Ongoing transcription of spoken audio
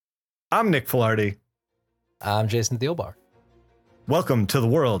I'm Nick Filardi. I'm Jason Thielbar. Welcome to the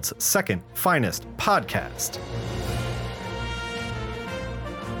world's second finest podcast.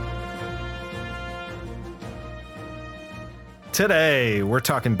 Today, we're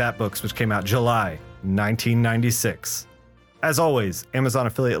talking Bat Books, which came out July 1996. As always, Amazon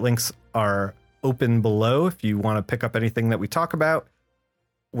affiliate links are open below if you want to pick up anything that we talk about.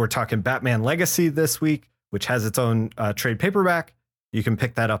 We're talking Batman Legacy this week, which has its own trade paperback. You can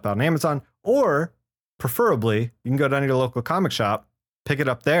pick that up on Amazon, or preferably, you can go down to your local comic shop, pick it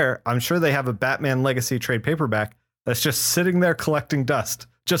up there. I'm sure they have a Batman Legacy trade paperback that's just sitting there collecting dust,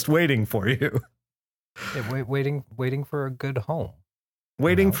 just waiting for you. Yeah, waiting for a good home.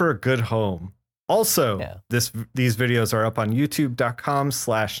 Waiting for a good home. Also, these videos are up on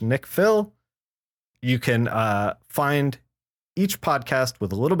youtube.com/NickPhil. You can find each podcast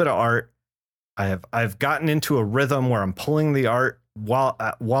with a little bit of art. I've gotten into a rhythm where I'm pulling the art while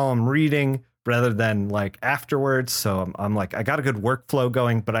I'm reading rather than like afterwards. So I'm like, I got a good workflow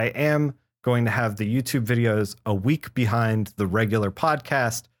going, but I am going to have the YouTube videos a week behind the regular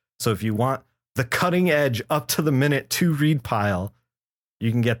podcast. So if you want the cutting edge up to the minute to read pile,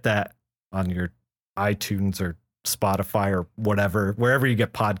 you can get that on your iTunes or Spotify or whatever, wherever you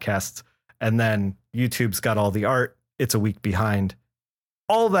get podcasts. And then YouTube's got all the art. It's a week behind.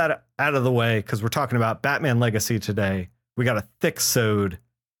 All that out of the way, because we're talking about Batman Legacy today. We got a thick-sewed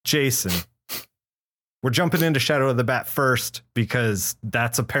Jason. We're jumping into Shadow of the Bat first because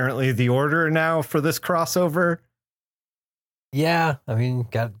that's apparently the order now for this crossover. Yeah, I mean,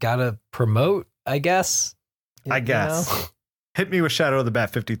 gotta promote, I guess. I guess. Hit me with Shadow of the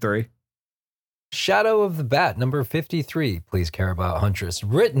Bat 53. Shadow of the Bat, number 53, Please Care About Huntress.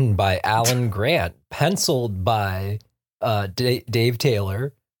 Written by Alan Grant. Penciled by Dave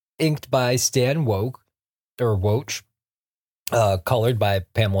Taylor. Inked by Stan Woke. Colored by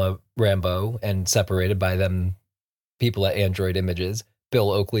Pamela Rambeau. And separated by them people at Android Images.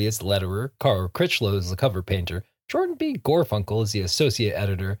 Bill Oakley is the letterer. Carl Critchlow is the cover painter. Jordan B. Gorfunkel is the associate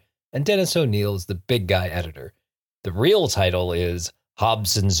editor. And Dennis O'Neil is the big guy editor. The real title is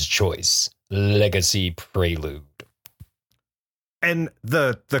Hobson's Choice, Legacy Prelude. And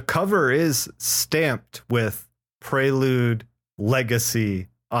the cover is stamped with Prelude Legacy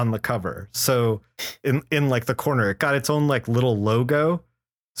on the cover. So in like the corner, it got its own like little logo.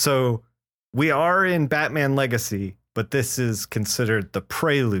 So we are in Batman Legacy, but this is considered the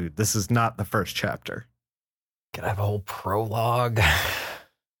prelude. This is not the first chapter. Can I have a whole prologue?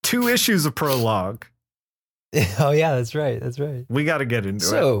 2 issues of prologue. Oh yeah, that's right. We got to get into it.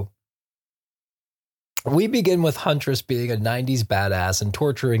 So we begin with Huntress being a 90s badass and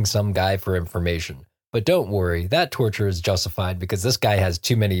torturing some guy for information. But don't worry, that torture is justified because this guy has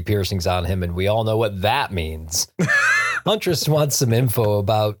too many piercings on him, and we all know what that means. Huntress wants some info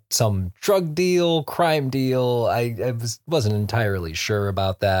about some drug deal, crime deal. I wasn't entirely sure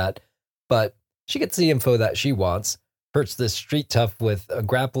about that, but she gets the info that she wants. Hurts this street tough with a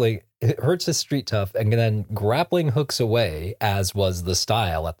grappling. It hurts this street tough, and then grappling hooks away, as was the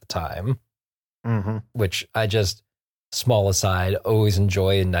style at the time. Mm-hmm. Which I just, small aside, always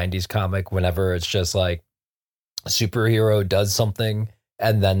enjoy in 90s comic whenever it's just like a superhero does something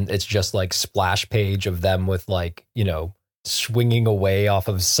and then it's just like splash page of them with like, you know, swinging away off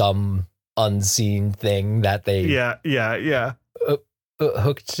of some unseen thing that they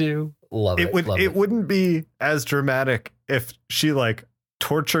hooked to. Love it. It wouldn't be as dramatic if she like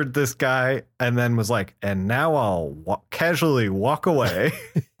tortured this guy and then was like, and now I'll casually walk away.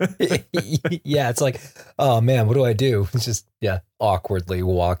 Yeah, it's like, oh man, what do I do? It's just, awkwardly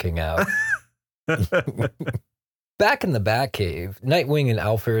walking out. Back in the Batcave, Nightwing and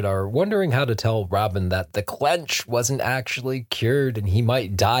Alfred are wondering how to tell Robin that the clench wasn't actually cured and he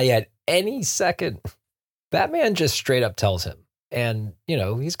might die at any second. Batman just straight up tells him. And, you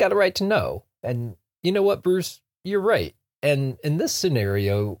know, he's got a right to know. And you know what, Bruce? You're right. And in this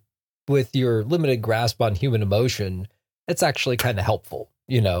scenario, with your limited grasp on human emotion, it's actually kind of helpful.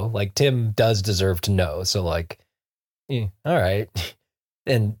 You know, like Tim does deserve to know. So like, all right.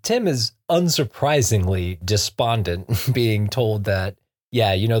 And Tim is unsurprisingly despondent being told that,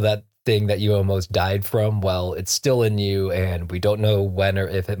 yeah, you know, that thing that you almost died from, well, it's still in you and we don't know when or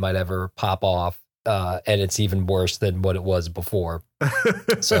if it might ever pop off. And it's even worse than what it was before.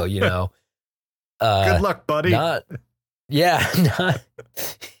 So, you know, good luck, buddy.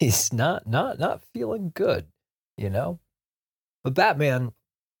 He's not feeling good, you know. But Batman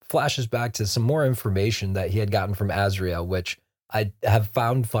flashes back to some more information that he had gotten from Azrael, which I have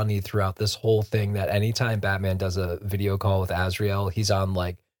found funny throughout this whole thing, that anytime Batman does a video call with Azrael, he's on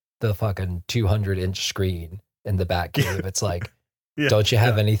like the fucking 200-inch screen in the Batcave. It's like, Yeah, Don't you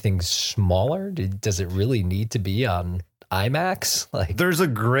have anything smaller? Does it really need to be on IMAX? Like, there's a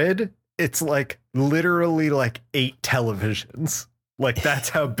grid. It's like literally like 8 televisions. Like that's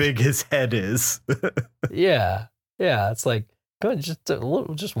how big his head is. yeah. It's like, go ahead,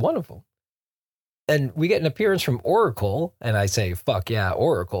 just one of them. And we get an appearance from Oracle, and I say, fuck yeah,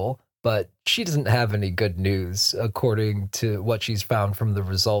 Oracle, but she doesn't have any good news. According to what she's found from the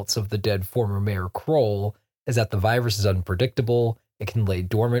results of the dead former Mayor Kroll, is that the virus is unpredictable. It can lay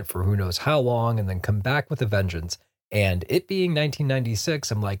dormant for who knows how long and then come back with a vengeance. And it being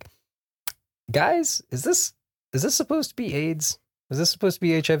 1996, I'm like, guys, is this supposed to be AIDS? Is this supposed to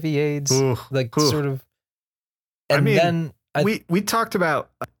be HIV/AIDS? Sort of. And I mean, then we talked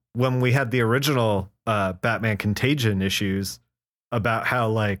about when we had the original Batman Contagion issues about how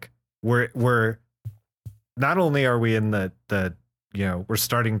like we're not only are we in the we're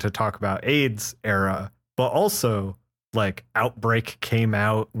starting to talk about AIDS era, but also like Outbreak came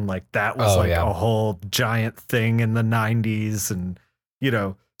out and like that was a whole giant thing in the 90s. And,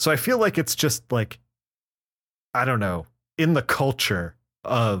 so I feel like it's just like, I don't know, in the culture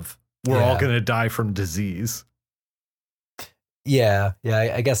of we're all going to die from disease. Yeah.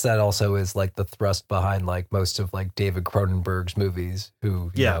 I guess that also is like the thrust behind like most of like David Cronenberg's movies,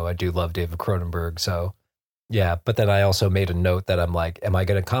 who, you know, I do love David Cronenberg. So yeah, but then I also made a note that I'm like, am I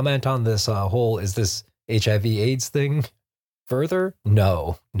going to comment on this is this HIV/AIDS thing further?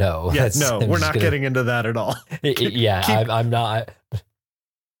 No. Yeah, we're not getting into that at all. I'm not.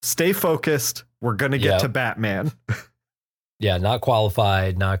 Stay focused. We're going to get to Batman. Yeah, not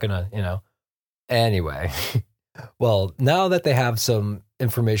qualified, not going to, Anyway, well, now that they have some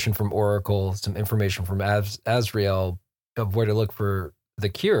information from Oracle, some information from Azrael of where to look for the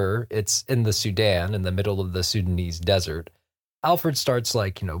cure, it's in the Sudan, in the middle of the Sudanese desert. Alfred starts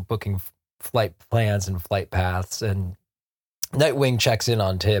booking flight plans and flight paths, and Nightwing checks in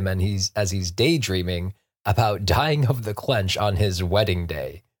on Tim, and he's daydreaming about dying of the clench on his wedding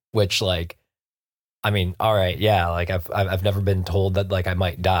day, which all right, yeah, like I've never been told that like I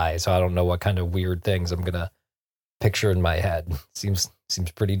might die, so I don't know what kind of weird things I'm gonna picture in my head. Seems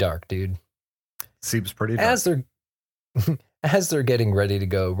pretty dark, dude. Seems pretty dark. As they're getting ready to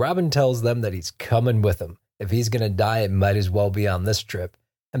go, Robin tells them that he's coming with them. If he's gonna die, it might as well be on this trip.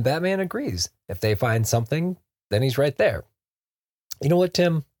 And Batman agrees. If they find something, then he's right there. You know what,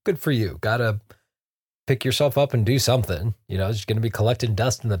 Tim? Good for you. Gotta pick yourself up and do something. It's going to be collecting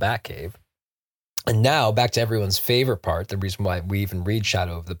dust in the Batcave. And now back to everyone's favorite part, the reason why we even read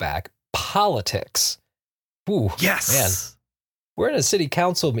Shadow of the Bat, politics. Ooh, yes. Man. We're in a city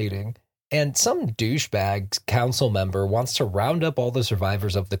council meeting, and some douchebag council member wants to round up all the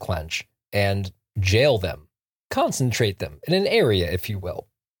survivors of the clench and jail them, concentrate them in an area, if you will,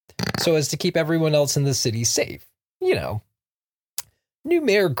 so as to keep everyone else in the city safe. New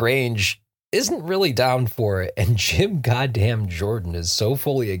Mayor Grange isn't really down for it, and Jim goddamn Jordan is so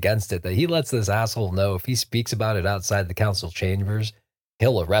fully against it that he lets this asshole know if he speaks about it outside the council chambers,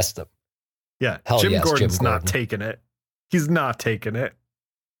 he'll arrest him. Yeah, Jim Gordon's not taking it. He's not taking it.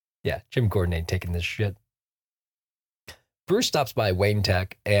 Yeah, Jim Gordon ain't taking this shit. Bruce stops by Wayne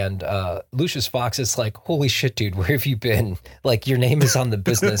Tech, and Lucius Fox is like, holy shit, dude, where have you been? Like, your name is on the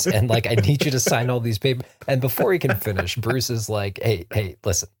business, and like, I need you to sign all these papers. And before he can finish, Bruce is like, hey,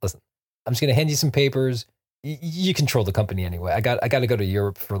 listen. I'm just going to hand you some papers. You control the company anyway. I got to go to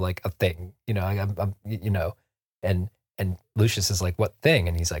Europe for like a thing, and Lucius is like, what thing?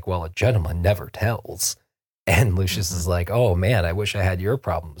 And he's like, well, a gentleman never tells. And Lucius is like, oh man, I wish I had your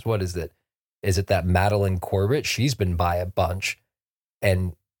problems. What is it? Is it that Madeline Corbett? She's been by a bunch.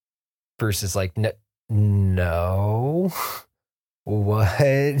 And Bruce is like, no.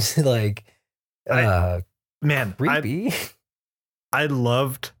 What? Like, man, creepy. I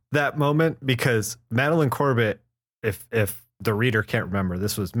loved that moment because Madeline Corbett, if the reader can't remember,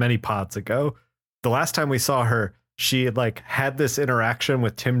 this was many pods ago. The last time we saw her, she had this interaction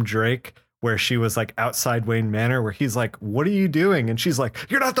with Tim Drake where she was like outside Wayne Manor, where he's like, what are you doing? And she's like,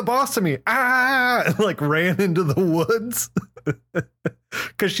 you're not the boss of me. And like ran into the woods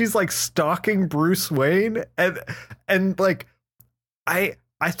because she's like stalking Bruce Wayne. And like, I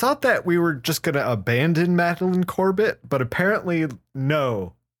thought that we were just going to abandon Madeline Corbett, but apparently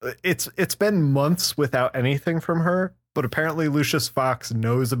no. It's been months without anything from her, but apparently Lucius Fox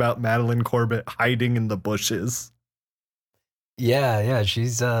knows about Madeline Corbett hiding in the bushes. Yeah,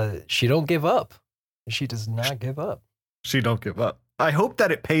 she's she don't give up. She does not give up. She don't give up. I hope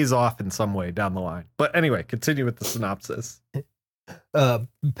that it pays off in some way down the line. But anyway, continue with the synopsis.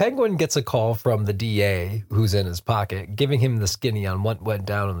 Penguin gets a call from the DA who's in his pocket, giving him the skinny on what went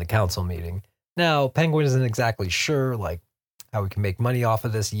down in the council meeting. Now, Penguin isn't exactly sure, like, how we can make money off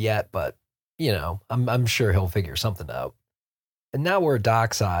of this yet, but you know, I'm sure he'll figure something out. And now we're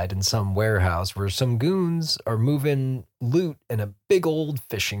dockside in some warehouse where some goons are moving loot in a big old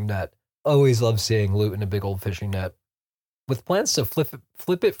fishing net. Always love seeing loot in a big old fishing net. With plans to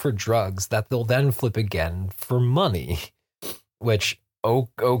flip it for drugs that they'll then flip again for money. Which,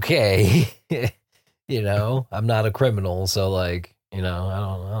 okay. You know, I'm not a criminal, so like, you know,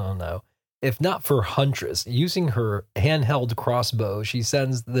 I don't know. If not for Huntress, using her handheld crossbow, she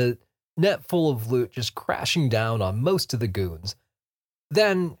sends the net full of loot just crashing down on most of the goons.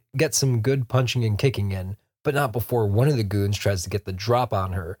 Then get some good punching and kicking in, but not before one of the goons tries to get the drop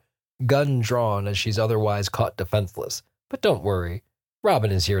on her, gun drawn as she's otherwise caught defenseless. But don't worry,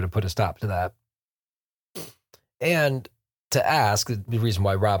 Robin is here to put a stop to that. And to ask, the reason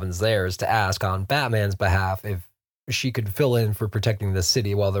why Robin's there is to ask on Batman's behalf if she could fill in for protecting the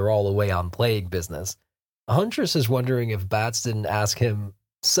city while they're all away on plague business. Huntress is wondering if Bats didn't ask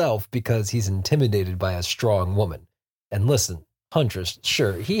himself because he's intimidated by a strong woman. And listen, Huntress,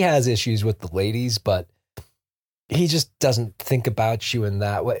 sure, he has issues with the ladies, but he just doesn't think about you in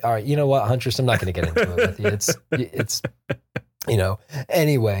that way. All right, you know what, Huntress, I'm not going to get into it with you. It's, you know,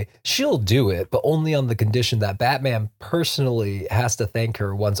 anyway, she'll do it, but only on the condition that Batman personally has to thank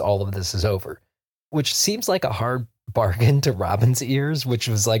her once all of this is over, which seems like a hard bargain to Robin's ears, which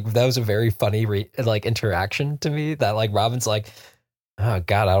was like, that was a very funny interaction to me, that like Robin's like, oh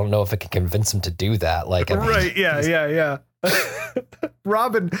God, I don't know if I can convince him to do that. Like, I mean, right. Yeah.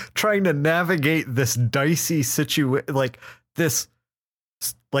 Robin trying to navigate this dicey situation, like this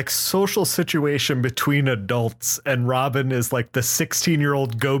like social situation between adults, and Robin is like the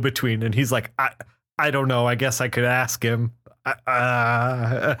 16-year-old go-between, and he's like, I don't know, I guess I could ask him. It's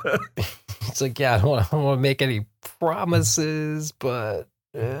like, yeah, I don't want to make any promises, but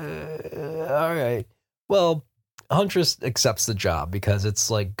all right. Well, Huntress accepts the job because it's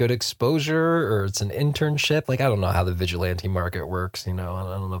like good exposure, or it's an internship. Like, I don't know how the vigilante market works. You know,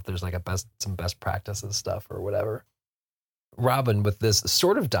 I don't know if there's like some best practices stuff or whatever. Robin, with this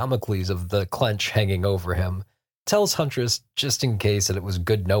sort of Damocles of the clench hanging over him, tells Huntress just in case that it was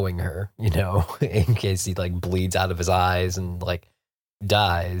good knowing her, you know, in case he like bleeds out of his eyes and like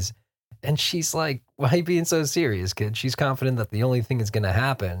dies. And she's like, why are you being so serious, kid? She's confident that the only thing that's going to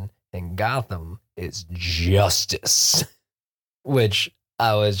happen in Gotham is justice. Which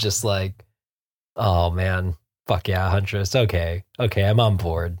I was just like, oh man, fuck yeah, Huntress. Okay, I'm on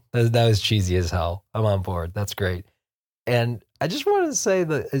board. That was cheesy as hell. I'm on board. That's great. And I just wanted to say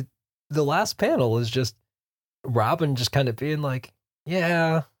that the last panel is just Robin just kind of being like,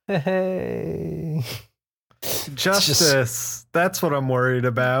 yeah, hey. Justice. That's what I'm worried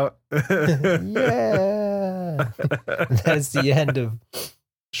about. Yeah. That's the end of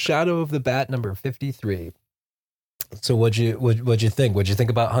Shadow of the Bat number 53. So what'd you think? What'd you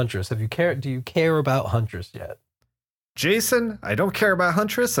think about Huntress? Do you care about Huntress yet? Jason, I don't care about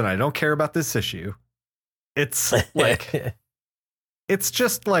Huntress, and I don't care about this issue. It's like it's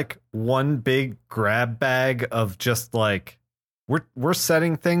just like one big grab bag of just like we're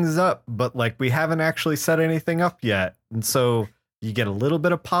setting things up, but like we haven't actually set anything up yet. And so you get a little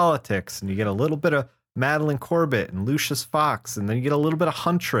bit of politics, and you get a little bit of Madeline Corbett and Lucius Fox, and then you get a little bit of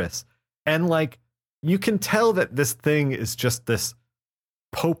Huntress. And like you can tell that this thing is just this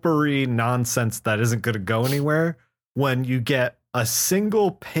potpourri nonsense that isn't going to go anywhere when you get a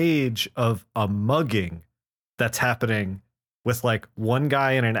single page of a mugging that's happening with like one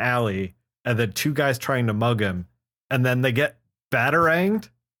guy in an alley and then two guys trying to mug him, and then they get bataranged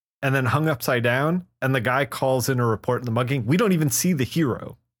and then hung upside down, and the guy calls in a report in the mugging. We don't even see the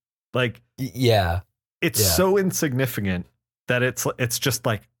hero. Like, yeah, it's so insignificant that it's just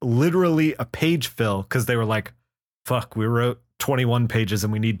like literally a page fill, because they were like, fuck, we wrote 21 pages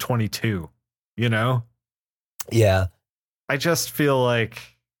and we need 22, you know? Yeah. I just feel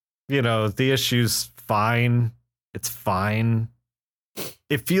like, you know, the issue's fine. It's fine.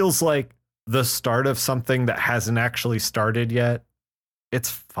 It feels like the start of something that hasn't actually started yet. It's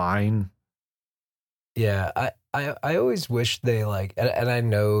fine. Yeah, I always wish they like, and I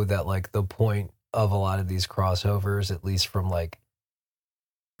know that like the point of a lot of these crossovers, at least from like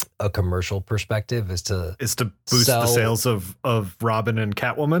a commercial perspective, is to boost the sales of Robin and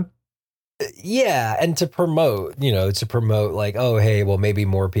Catwoman. Yeah, and to promote like, oh hey, well maybe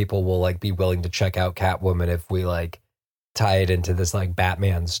more people will like be willing to check out Catwoman if we like tie it into this like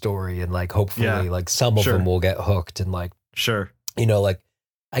Batman story, and like hopefully like some of them will get hooked, and like you know, like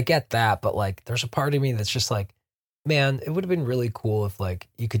I get that, but like there's a part of me that's just like, man, it would have been really cool if like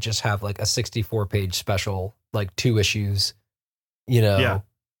you could just have like a 64-page special, like 2 issues, you know,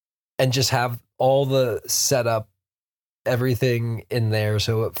 and just have all the setup everything in there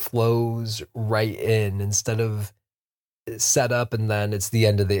so it flows right in instead of set up and then it's the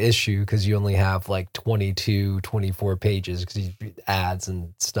end of the issue because you only have like 22, 24 pages because you ads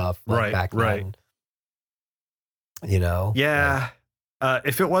and stuff like back then. You know? Yeah.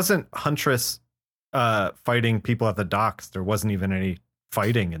 If it wasn't Huntress fighting people at the docks, there wasn't even any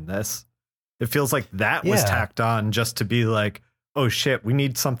fighting in this. It feels like that was tacked on just to be like, oh shit, we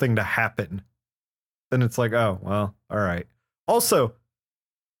need something to happen. Then it's like, oh well, all right. Also,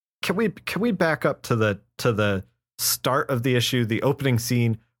 can we back up to the start of the issue, the opening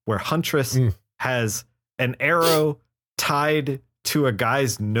scene where Huntress has an arrow tied to a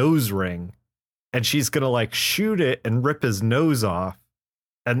guy's nose ring, and she's gonna like shoot it and rip his nose off,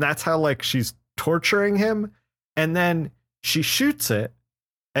 and that's how like she's torturing him, and then she shoots it,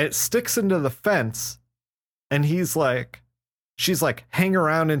 and it sticks into the fence, and she's like, hang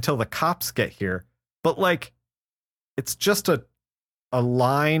around until the cops get here, but like, it's just a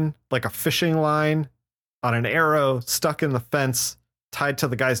line, like a fishing line on an arrow stuck in the fence tied to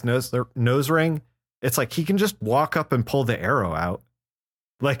the guy's nose ring. It's like he can just walk up and pull the arrow out.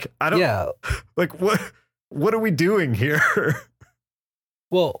 Like, I don't like what are we doing here?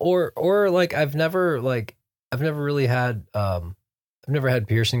 Well, or like I've never really had I've never had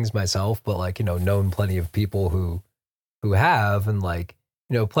piercings myself, but like, you know, known plenty of people who have, and like,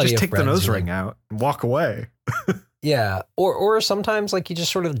 you know, plenty just of take the nose ring like, out and walk away. Yeah. Or sometimes like you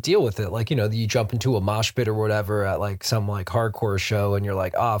just sort of deal with it. Like, you know, you jump into a mosh pit or whatever at like some like hardcore show and you're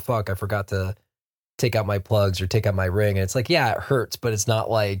like, oh fuck, I forgot to take out my plugs or take out my ring. And it's like, yeah, it hurts, but it's not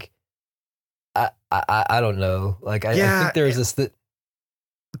like, I don't know. Like, I think there's this,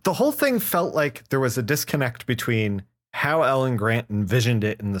 the whole thing felt like there was a disconnect between how Alan Grant envisioned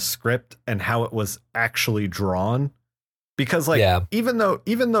it in the script and how it was actually drawn. Because like, even though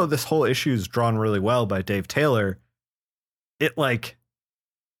this whole issue is drawn really well by Dave Taylor, it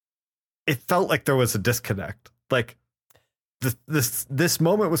felt like there was a disconnect. Like this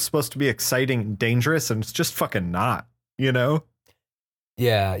moment was supposed to be exciting and dangerous, and it's just fucking not, you know?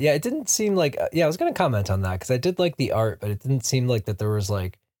 Yeah. It didn't seem like, I was going to comment on that because I did like the art, but it didn't seem like that there was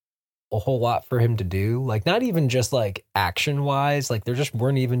like a whole lot for him to do. Like, not even just like action wise, like there just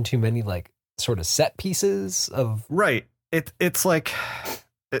weren't even too many like sort of set pieces of. Right. It's like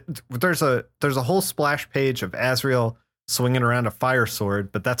there's a whole splash page of Azrael swinging around a fire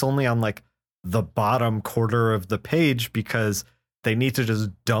sword, but that's only on like the bottom quarter of the page because they need to just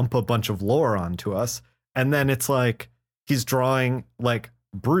dump a bunch of lore onto us. And then it's like he's drawing like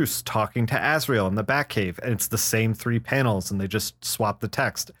Bruce talking to Azrael in the Batcave, and it's the same 3 panels, and they just swap the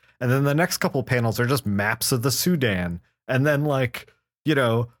text. And then the next couple panels are just maps of the Sudan, and then like, you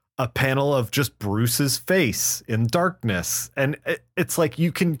know, a panel of just Bruce's face in darkness. And it's like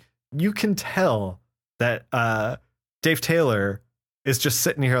you can tell that Dave Taylor is just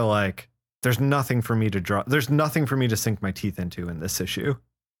sitting here like, there's nothing for me to draw. There's nothing for me to sink my teeth into in this issue.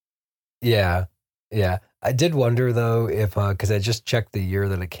 Yeah. I did wonder though if because I just checked the year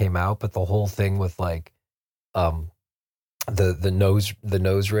that it came out, but the whole thing with like the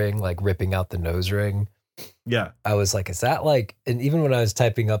nose ring, like ripping out the nose ring. Yeah. I was like, is that like, and even when I was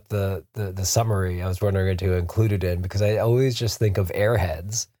typing up the summary, I was wondering to include it in because I always just think of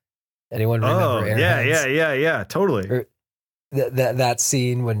Airheads. Anyone remember Airheads? Yeah, totally. Or that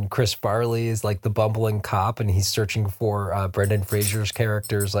scene when Chris Farley is like the bumbling cop and he's searching for Brendan Fraser's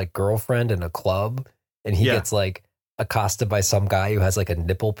character's like girlfriend in a club, and he gets like accosted by some guy who has like a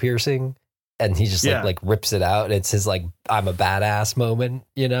nipple piercing, and he just like rips it out. And it's his like, I'm a badass moment,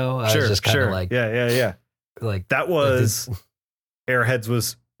 you know? I was just kind of like, yeah. Like that was Airheads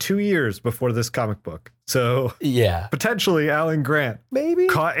was 2 years before this comic book. So yeah, potentially Alan Grant maybe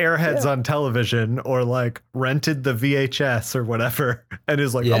caught Airheads on television or like rented the VHS or whatever and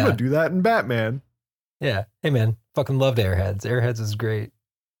is like, I'm gonna do that in Batman. Yeah. Hey man, fucking loved Airheads. Airheads is great.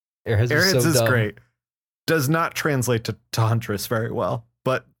 Airheads is dumb. Great. Does not translate to Huntress very well,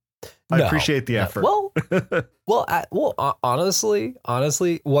 but I appreciate the effort.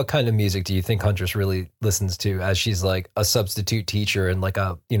 Honestly, what kind of music do you think Huntress really listens to as she's like a substitute teacher in like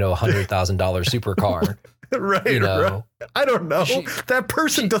a, you know, $100,000 supercar? Right. You know, right. I don't know. That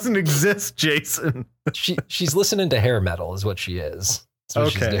person doesn't exist, Jason. she's listening to hair metal is what she is. That's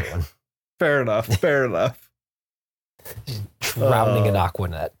what she's doing. Fair enough. She's drowning in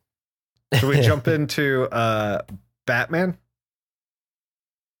Aquanet. Should we jump into Batman?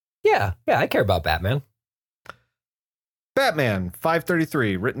 Yeah, I care about Batman. Batman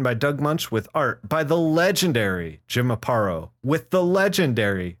 533, written by Doug Munch with art by the legendary Jim Aparo, with the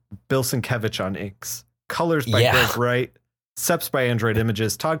legendary Bill Sienkiewicz on inks, colors by Greg Wright, Seps by Android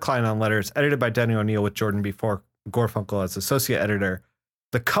Images, Todd Klein on letters, edited by Denny O'Neil with Jordan B. Gorfunkel as associate editor.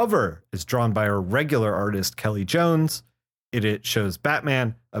 The cover is drawn by a regular artist, Kelly Jones. It shows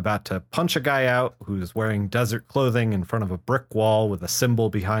Batman about to punch a guy out who's wearing desert clothing in front of a brick wall with a symbol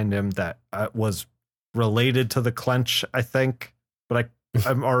behind him that was related to the clench, I think. But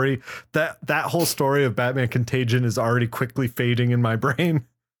I'm already that whole story of Batman Contagion is already quickly fading in my brain.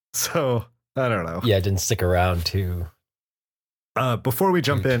 So I don't know. Yeah, it didn't stick around too. Before we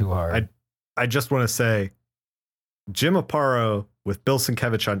jump in, hard. I just want to say Jim Aparo with Bill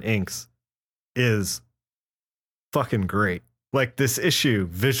Sienkiewicz on inks is fucking great. Like, this issue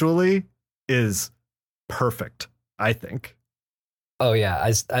visually is perfect, I think. Oh yeah,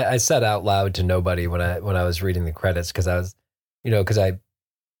 I said out loud to nobody when I was reading the credits, because I was, in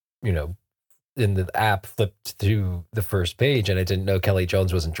the app flipped to the first page and I didn't know Kelly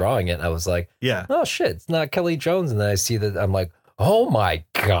Jones wasn't drawing it. And I was like, yeah, oh shit, it's not Kelly Jones. And then I see that, I'm like, oh my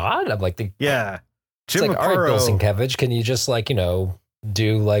God. I'm like, yeah. Jim Aparo, all right, Bill Sienkiewicz, can you just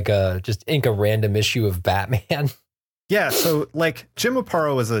do like just ink a random issue of Batman? Yeah, so like Jim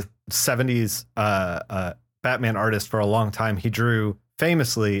Aparo was a 70s Batman artist for a long time. He drew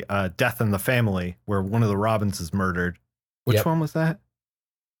famously Death in the Family, where one of the Robins is murdered. Which one was that?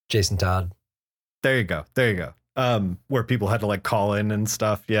 Jason Todd. There you go. Where people had to like call in and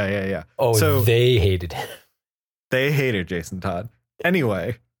stuff. Yeah. Oh, so they hated him. They hated Jason Todd.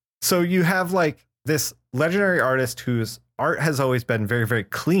 Anyway, so you have like this legendary artist whose art has always been very, very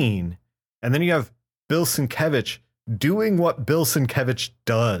clean. And then you have Bill Sienkiewicz doing what Bill Sienkiewicz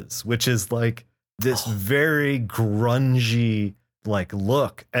does, which is like this very grungy like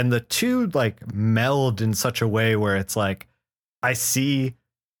look. And the two like meld in such a way where it's like,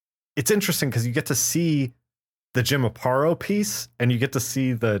 it's interesting because you get to see the Jim Aparo piece and you get to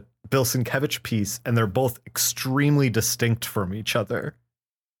see the Bill Sienkiewicz piece, and they're both extremely distinct from each other,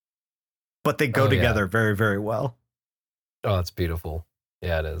 but they go together very, very well. Oh, it's beautiful.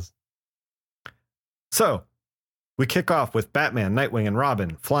 Yeah, it is. So we kick off with Batman, Nightwing, and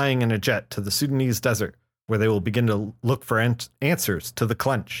Robin flying in a jet to the Sudanese desert, where they will begin to look for answers to the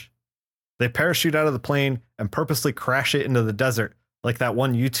clench. They parachute out of the plane and purposely crash it into the desert, like that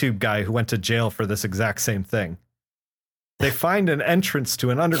one YouTube guy who went to jail for this exact same thing. They find an entrance to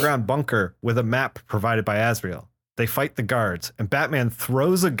an underground bunker with a map provided by Azrael. They fight the guards, and Batman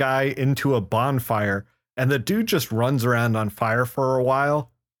throws a guy into a bonfire, and the dude just runs around on fire for a while.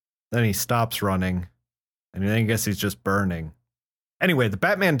 Then he stops running, and then I guess he's just burning. Anyway, the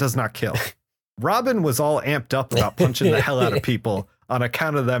Batman does not kill. Robin was all amped up about punching the hell out of people on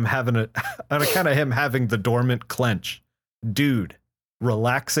account of him having the dormant clench. Dude,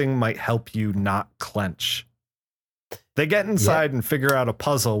 relaxing might help you not clench. They get inside and figure out a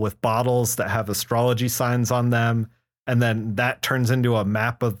puzzle with bottles that have astrology signs on them, and then that turns into a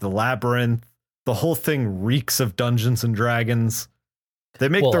map of the labyrinth. The whole thing reeks of Dungeons and Dragons. They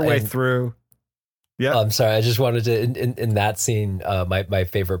make their way through. Yeah, I'm sorry. I just wanted to in that scene. My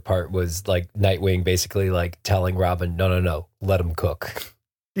favorite part was like Nightwing basically like telling Robin, no, let him cook.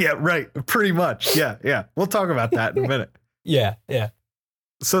 Yeah, right. Pretty much. Yeah. We'll talk about that in a minute. Yeah.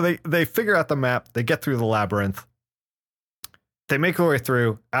 So they figure out the map. They get through the labyrinth. They make their way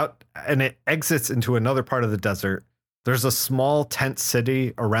through out, and it exits into another part of the desert. There's a small tent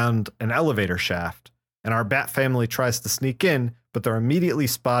city around an elevator shaft, and our Bat family tries to sneak in, but they're immediately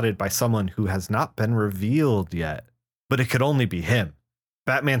spotted by someone who has not been revealed yet. But it could only be him.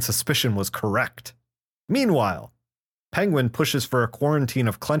 Batman's suspicion was correct. Meanwhile, Penguin pushes for a quarantine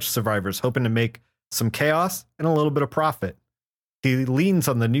of clench survivors, hoping to make some chaos and a little bit of profit. He leans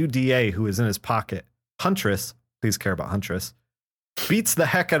on the new DA who is in his pocket. Huntress, please care about Huntress, beats the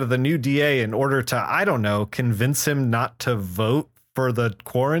heck out of the new DA in order to, convince him not to vote for the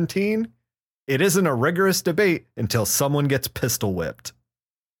quarantine. It isn't a rigorous debate until someone gets pistol whipped.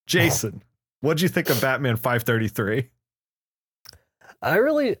 Jason, what'd you think of Batman 533? I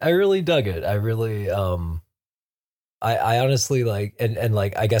really dug it. I really, I honestly like, and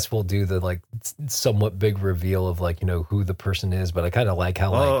like, I guess we'll do the like somewhat big reveal of like, who the person is, but I kind of like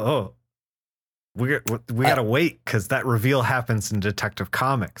how we got to wait because that reveal happens in Detective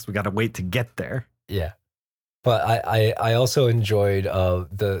Comics. We got to wait to get there. Yeah. But I also enjoyed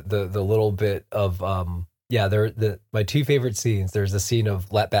the little bit of my two favorite scenes. There's the scene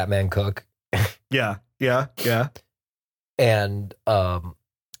of let Batman cook. Yeah. And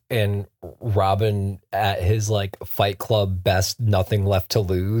Robin at his like Fight Club best, nothing left to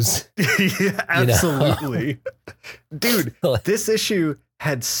lose. Yeah, absolutely. Dude, this issue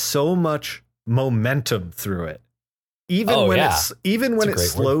had so much momentum through it. Even when it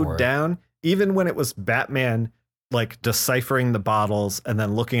slowed down, even when it was Batman like deciphering the bottles and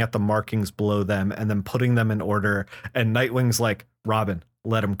then looking at the markings below them and then putting them in order. And Nightwing's like, Robin,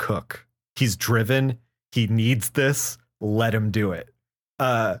 let him cook. He's driven. He needs this. Let him do it.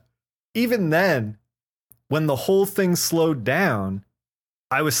 Even then, when the whole thing slowed down,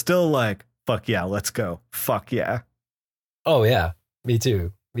 I was still like, fuck yeah, let's go. Fuck yeah. Oh yeah, me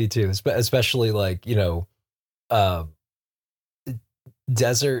too. Especially like,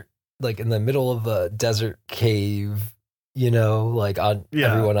 desert, like in the middle of a desert cave, like on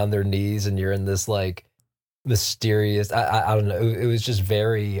everyone on their knees, and you're in this like mysterious. I don't know. It was just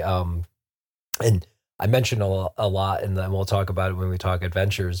very. And I mentioned a lot, and then we'll talk about it when we talk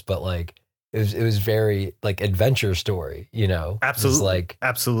adventures. But like, it was very like adventure story, Absolutely, just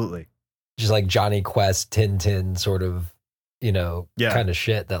absolutely, just like Johnny Quest, Tintin sort of, kind of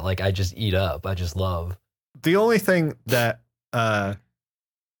shit that like I just eat up. I just love. The only thing that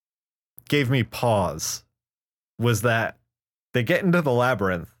gave me pause was that they get into the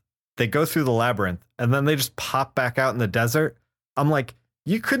labyrinth, they go through the labyrinth, and then they just pop back out in the desert. I'm like,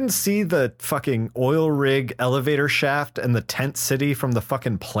 you couldn't see the fucking oil rig elevator shaft and the tent city from the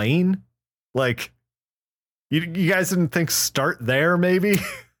fucking plane? Like, you guys didn't think start there, maybe?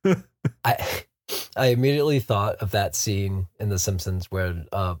 I immediately thought of that scene in The Simpsons where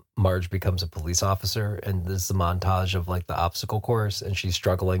Marge becomes a police officer, and there's the montage of like the obstacle course, and she's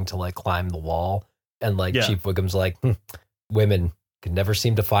struggling to like climb the wall, and like Chief Wiggum's like, women can never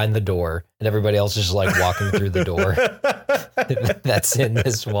seem to find the door, and everybody else is just like walking through the door that's in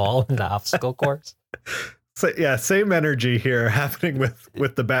this wall in the obstacle course. So yeah, same energy here happening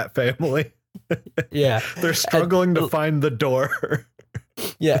with the Bat family. Yeah, they're struggling to find the door.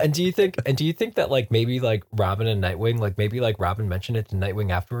 Yeah, and do you think that like maybe like Robin and Nightwing, like maybe like Robin mentioned it to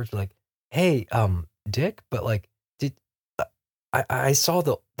Nightwing afterwards, like, hey, Dick, but like, did I saw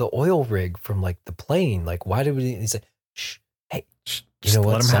the oil rig from like the plane? Like, why did we? He's like, shh, hey, you know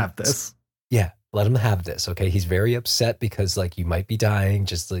what? Let him have this. Yeah, let him have this. Okay, he's very upset because like you might be dying.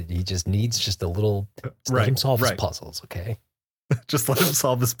 Just like, he just needs just a little. Just let him solve his puzzles. Okay, just let him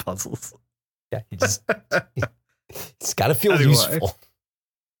solve his puzzles. Yeah, he's got to feel useful.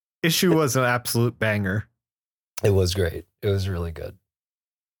 Issue was an absolute banger. It was great. It was really good.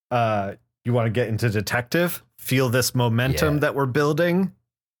 You want to get into detective? Feel this momentum that we're building?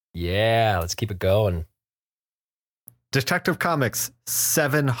 Yeah, let's keep it going. Detective Comics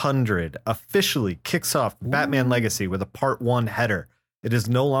 700 officially kicks off Batman Legacy with a Part 1 header. It is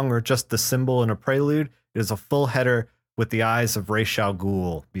no longer just the symbol and a prelude. It is a full header with the eyes of Ra's al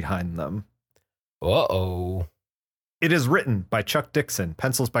Ghul behind them. Uh-oh. It is written by Chuck Dixon,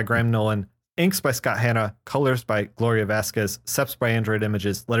 pencils by Graham Nolan, inks by Scott Hanna, colors by Gloria Vasquez, seps by Android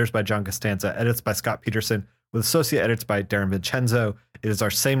Images, letters by John Costanza, edits by Scott Peterson, with associate edits by Darren Vincenzo. It is our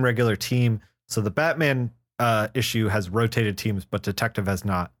same regular team. So the Batman issue has rotated teams, but Detective has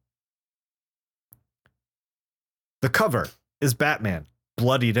not. The cover is Batman,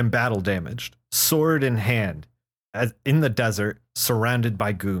 bloodied and battle damaged, sword in hand, in the desert, surrounded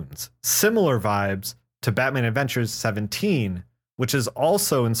by goons. Similar vibes to Batman Adventures 17, which is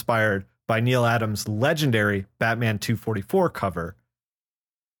also inspired by Neil Adams' legendary Batman 244 cover,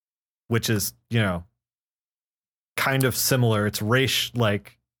 which is, kind of similar. It's Ra's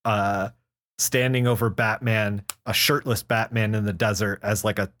like standing over Batman, a shirtless Batman in the desert as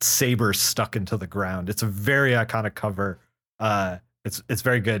like a saber stuck into the ground. It's a very iconic cover. It's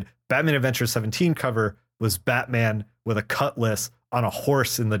very good. Batman Adventures 17 cover was Batman with a cutlass on a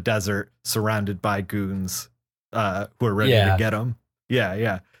horse in the desert, surrounded by goons who are ready to get him.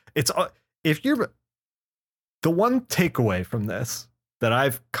 Yeah. It's if you're the one takeaway from this that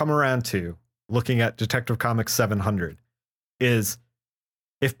I've come around to looking at Detective Comics 700 is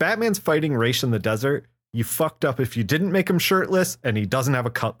if Batman's fighting Ra's in the desert, you fucked up if you didn't make him shirtless and he doesn't have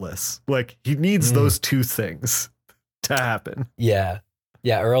a cutlass. Like he needs those two things to happen. Yeah,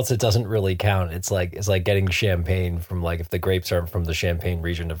 or else it doesn't really count. It's like getting champagne from like if the grapes aren't from the Champagne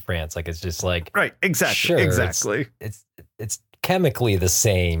region of France. Like it's just like right, exactly, sure, exactly. It's chemically the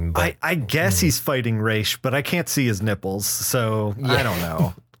same. But I guess he's fighting Ra's, but I can't see his nipples, so I don't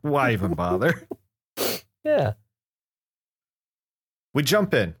know. Why even bother? Yeah. We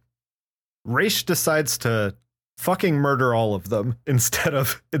jump in. Ra's decides to fucking murder all of them instead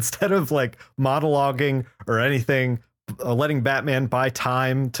of like monologuing or anything. Letting Batman buy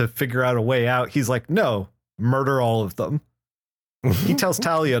time to figure out a way out. He's like, no, murder all of them. He tells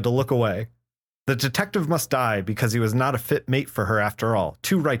Talia to look away. The detective must die because he was not a fit mate for her after all.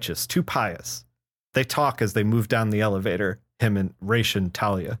 Too righteous, too pious. They talk as they move down the elevator, him and Ra's and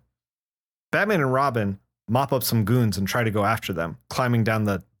Talia. Batman and Robin mop up some goons and try to go after them, climbing down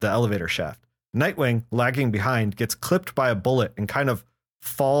the elevator shaft. Nightwing, lagging behind, gets clipped by a bullet and kind of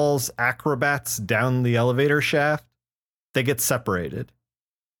falls acrobats down the elevator shaft. They get separated.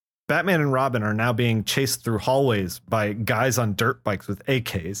 Batman and Robin are now being chased through hallways by guys on dirt bikes with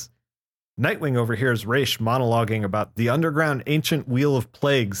AKs. Nightwing overhears Ra's monologuing about the underground ancient wheel of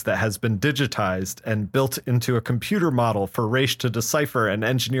plagues that has been digitized and built into a computer model for Ra's to decipher and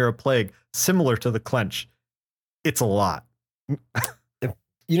engineer a plague similar to the Clench. It's a lot.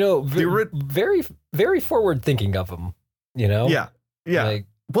 You know, very, very forward thinking of him, you know? Yeah. Yeah. Like,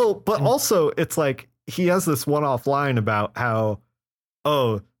 well, but also it's like he has this one-off line about how,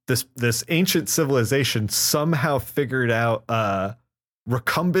 this ancient civilization somehow figured out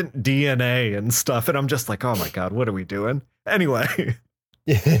recumbent DNA and stuff. And I'm just like, oh my God, what are we doing? Anyway,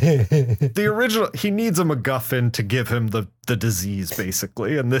 the original, he needs a MacGuffin to give him the disease,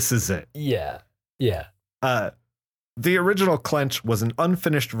 basically. And this is it. Yeah. Yeah. The original Clench was an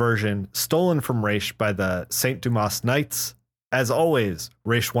unfinished version stolen from Ra's by the St. Dumas Knights. As always,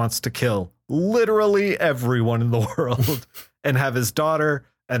 Ra's wants to kill literally everyone in the world and have his daughter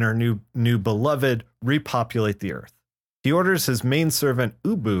and her new beloved repopulate the earth. He orders his main servant,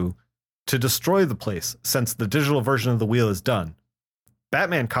 Ubu, to destroy the place since the digital version of the wheel is done.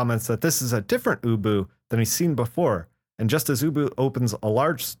 Batman comments that this is a different Ubu than he's seen before, and just as Ubu opens a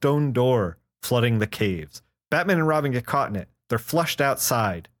large stone door flooding the caves, Batman and Robin get caught in it. They're flushed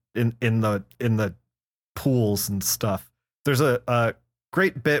outside in the pools and stuff. There's a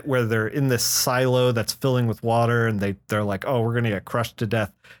great bit where they're in this silo that's filling with water, and they're like, oh, we're gonna get crushed to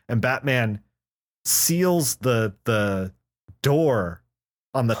death. And Batman seals the door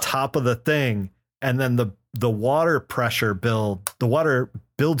on the top of the thing, and then the water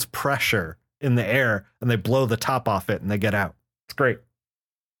builds pressure in the air, and they blow the top off it, and they get out. It's great.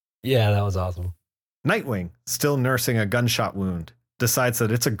 Yeah, that was awesome. Nightwing, still nursing a gunshot wound, decides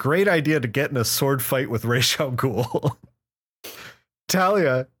that it's a great idea to get in a sword fight with Ra's al Ghul.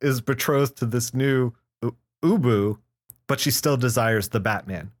 Talia is betrothed to this new Ubu, but she still desires the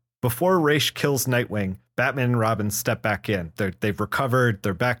Batman. Before Ra's kills Nightwing, Batman and Robin step back in. They've recovered.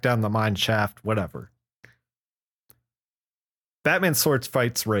 They're back down the mine shaft, whatever. Batman sword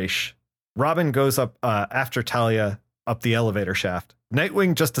fights Ra's. Robin goes up after Talia up the elevator shaft.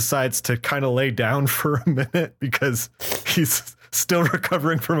 Nightwing just decides to kind of lay down for a minute because he's still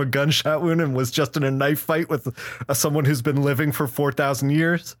recovering from a gunshot wound and was just in a knife fight with someone who's been living for 4,000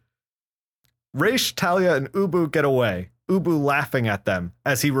 years. Ra's, Talia, and Ubu get away. Ubu laughing at them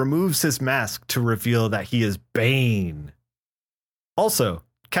as he removes his mask to reveal that he is Bane. Also,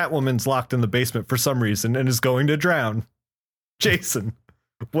 Catwoman's locked in the basement for some reason and is going to drown. Jason,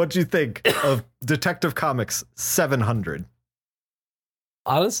 what'd you think of Detective Comics 700?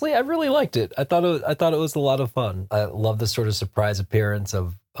 Honestly, I really liked it. I thought it was a lot of fun. I love the sort of surprise appearance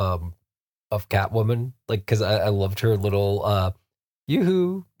of Catwoman, like, because I loved her little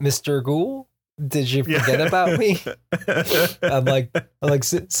yoo-hoo, Mr. Ghoul. Did you forget about me? I'm like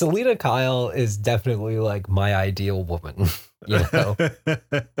Selena Kyle is definitely like my ideal woman. You know,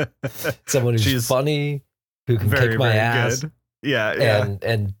 someone who's funny, who can kick my ass. Good. Yeah.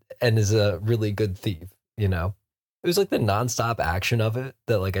 And is a really good thief. You know, it was like the nonstop action of it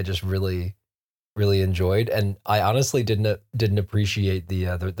that like I just really, really enjoyed. And I honestly didn't appreciate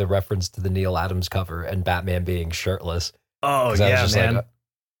the reference to the Neil Adams cover and Batman being shirtless. Oh yeah, man. Like,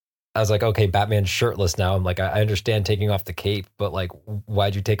 I was like, okay, Batman's shirtless now. I'm like, I understand taking off the cape, but like,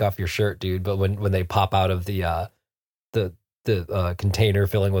 why'd you take off your shirt, dude? But when they pop out of the container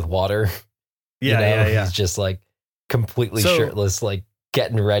filling with water, yeah, he's just like completely shirtless, like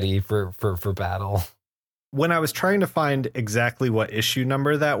getting ready for battle. When I was trying to find exactly what issue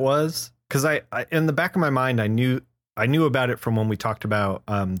number that was, because I in the back of my mind I knew about it from when we talked about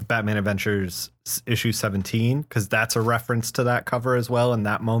Batman Adventures issue 17, because that's a reference to that cover as well in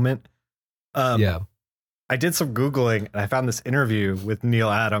that moment. I did some Googling and I found this interview with Neil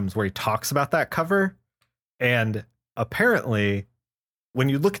Adams where he talks about that cover. And apparently when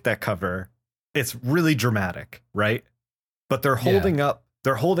you look at that cover, it's really dramatic, right? But they're holding up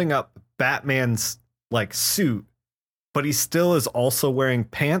Batman's like suit, but he still is also wearing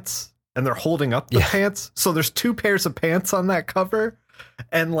pants, and they're holding up the pants. So there's two pairs of pants on that cover.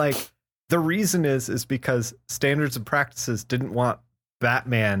 And like the reason is because Standards and Practices didn't want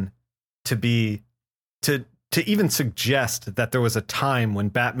Batman to even suggest that there was a time when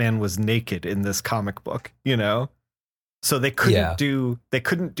Batman was naked in this comic book, you know? So they couldn't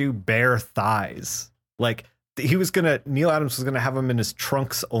do bare thighs. Like Neil Adams was gonna have him in his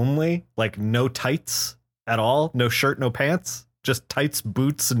trunks only, like no tights at all, no shirt, no pants, just tights,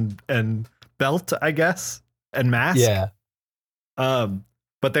 boots, and belt, I guess, and mask. Yeah.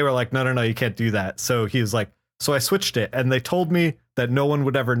 But they were like, no, you can't do that. So he was like, so I switched it. And they told me that no one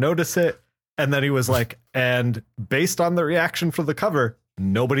would ever notice it. And then he was like, and based on the reaction for the cover,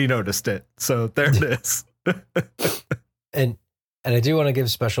 nobody noticed it. So there it is. And I do want to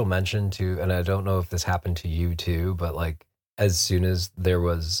give special mention to, and I don't know if this happened to you too, but like as soon as there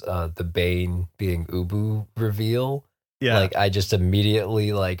was the Bane being Ubu reveal, like I just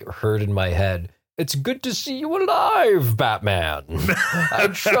immediately like heard in my head, it's good to see you alive, Batman. I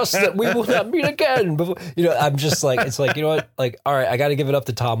trust that we will not meet again. Before, I'm just like, it's like, you know what? Like, all right, I got to give it up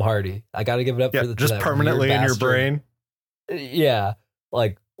to Tom Hardy. I got to give it up for just permanently in your brain. Yeah.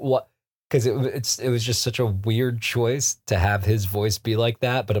 Like what? Because it was just such a weird choice to have his voice be like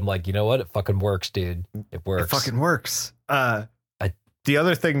that. But I'm like, you know what? It fucking works, dude. It works. It fucking works. The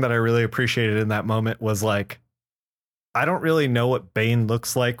other thing that I really appreciated in that moment was like, I don't really know what Bane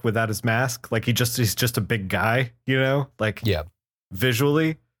looks like without his mask. Like he's just a big guy, like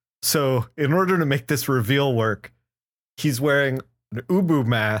visually. So in order to make this reveal work, he's wearing an Ubu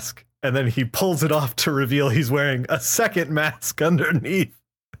mask and then he pulls it off to reveal he's wearing a second mask underneath,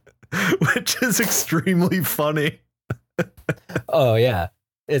 which is extremely funny. Oh yeah.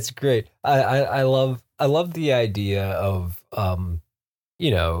 It's great. I love the idea of,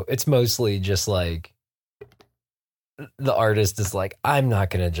 it's mostly just like, the artist is like, I'm not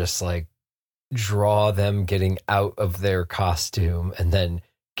going to just like draw them getting out of their costume and then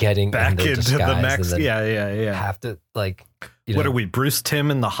getting back in their into disguise the next. and Yeah. Have to like, what are we, Bruce Timm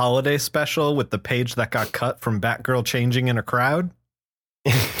in the holiday special with the page that got cut from Batgirl changing in a crowd?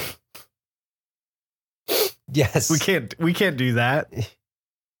 Yes. We can't do that.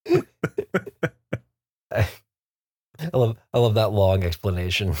 I love that long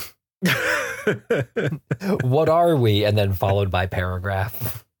explanation. What are we? And then followed by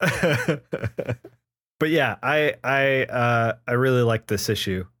paragraph. But yeah, I really like this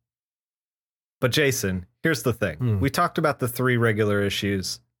issue. But Jason, here's the thing. We talked about the 3 regular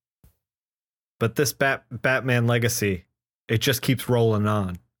issues, but this Batman Legacy, it just keeps rolling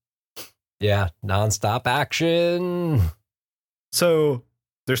on. Yeah, nonstop action. So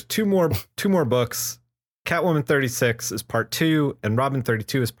there's two more books. Catwoman 36 is part 2 and Robin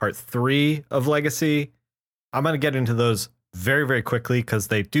 32 is part 3 of Legacy. I'm going to get into those very, very quickly because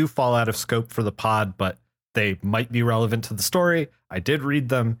they do fall out of scope for the pod, but they might be relevant to the story. I did read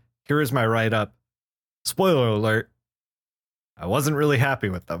them. Here is my write-up. Spoiler alert. I wasn't really happy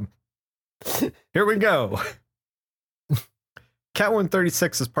with them. Here we go. Catwoman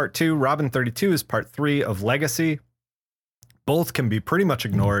 36 is part 2. Robin 32 is part 3 of Legacy. Both can be pretty much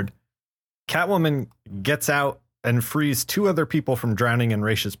ignored. Catwoman gets out and frees 2 other people from drowning in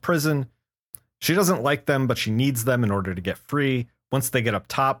Ra's prison. She doesn't like them, but she needs them in order to get free. Once they get up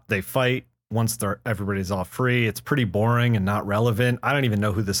top, they fight. Once everybody's all free, it's pretty boring and not relevant. I don't even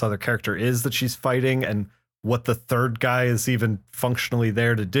know who this other character is that she's fighting and what the third guy is even functionally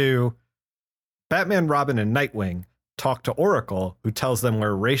there to do. Batman, Robin, and Nightwing talk to Oracle, who tells them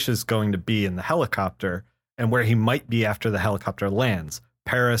where Ra's is going to be in the helicopter and where he might be after the helicopter lands.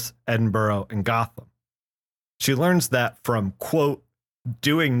 Paris, Edinburgh, and Gotham. She learns that from, quote,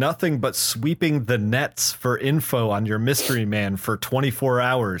 doing nothing but sweeping the nets for info on your mystery man for 24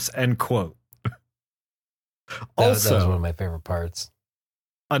 hours, end quote. That was one of my favorite parts.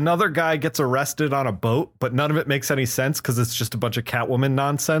 Another guy gets arrested on a boat, but none of it makes any sense because it's just a bunch of Catwoman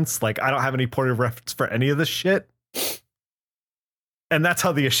nonsense. Like, I don't have any point of reference for any of this shit. And that's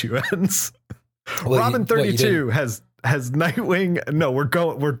how the issue ends. Well, Robin 32 has Nightwing. No, we're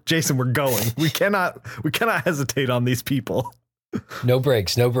going. We're going. We cannot hesitate on these people. No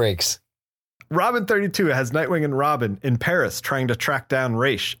breaks. Robin 32 has Nightwing and Robin in Paris trying to track down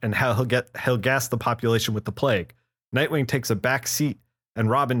Ra's and how he'll gas the population with the plague. Nightwing takes a back seat and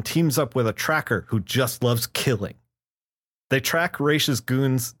Robin teams up with a tracker who just loves killing. They track Ra's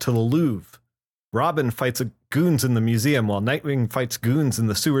goons to the Louvre. Robin fights goons in the museum while Nightwing fights goons in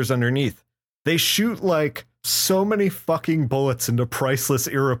the sewers underneath. They shoot like so many fucking bullets into priceless,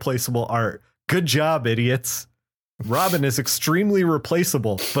 irreplaceable art. Good job, idiots. Robin is extremely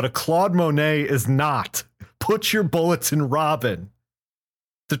replaceable, but a Claude Monet is not. Put your bullets in Robin.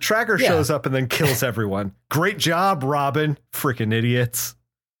 The tracker shows up and then kills everyone. Great job, Robin. Freaking idiots.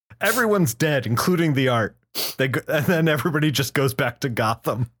 Everyone's dead, including the art. And then everybody just goes back to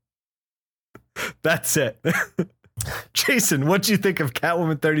Gotham. That's it. Jason, what do you think of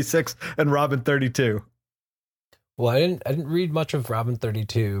Catwoman 36 and Robin 32? Well, I didn't read much of Robin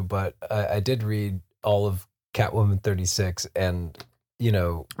 32, but I did read all of Catwoman 36, and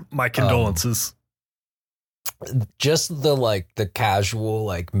my condolences. Just the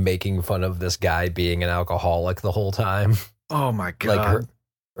casual making fun of this guy being an alcoholic the whole time. Oh my god!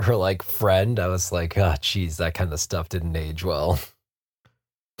 her like friend, I was like, oh, geez, that kind of stuff didn't age well.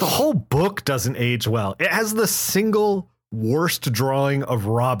 The whole book doesn't age well. It has the single worst drawing of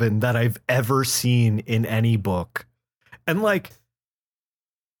Robin that I've ever seen in any book. And like,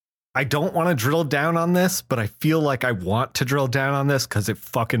 I don't want to drill down on this, but I feel like I want to drill down on this because it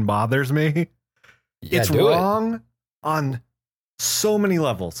fucking bothers me. Yeah, it's wrong on so many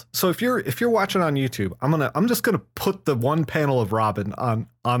levels. So if you're watching on YouTube, I'm just gonna put the one panel of Robin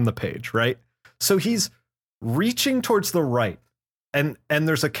on the page, right? So he's reaching towards the right, and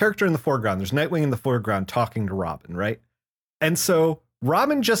there's a character in the foreground. There's Nightwing in the foreground talking to Robin, right? And so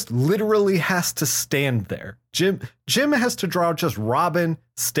Robin just literally has to stand there. Jim has to draw just Robin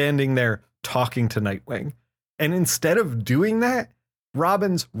standing there talking to Nightwing. And instead of doing that,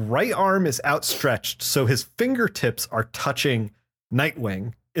 Robin's right arm is outstretched, so his fingertips are touching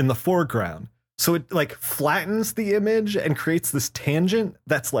Nightwing in the foreground. So it like flattens the image and creates this tangent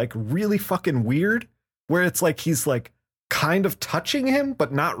that's like really fucking weird, where it's like he's like kind of touching him,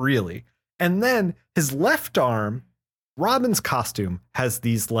 but not really. And then his left arm, Robin's costume, has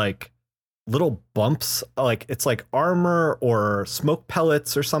these like little bumps, like it's like armor or smoke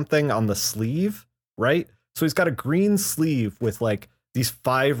pellets or something on the sleeve, right? So he's got a green sleeve with like these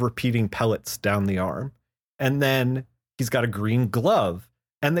 5 repeating pellets down the arm. And then he's got a green glove.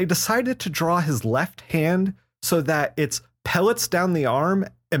 And they decided to draw his left hand so that it's pellets down the arm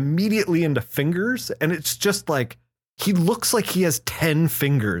immediately into fingers. And it's just like, he looks like he has 10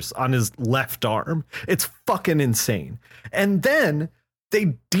 fingers on his left arm. It's fucking insane. And then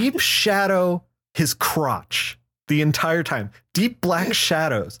they deep shadow his crotch the entire time. Deep black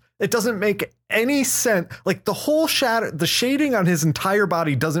shadows. It doesn't make any sense. Like the whole shadow, the shading on his entire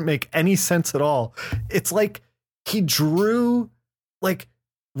body doesn't make any sense at all. It's like he drew, like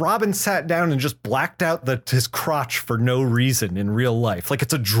Robin sat down and just blacked out his crotch for no reason in real life. Like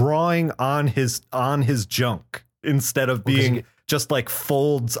it's a drawing on his junk instead of being just like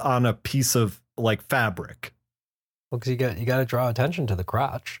folds on a piece of like fabric. Well, because you got to draw attention to the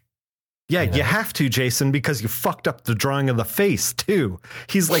crotch. Yeah, you have to, Jason, because you fucked up the drawing of the face too.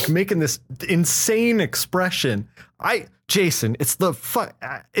 He's like making this insane expression. Jason,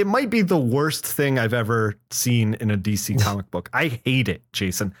 it might be the worst thing I've ever seen in a DC comic book. I hate it,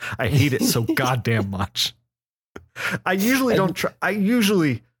 Jason. I hate it so goddamn much. I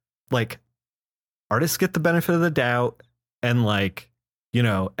usually like artists get the benefit of the doubt, and like, you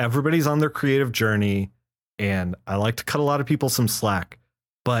know, everybody's on their creative journey, and I like to cut a lot of people some slack.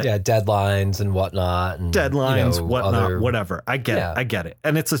 But yeah, deadlines and whatnot. And, whatever. I get it.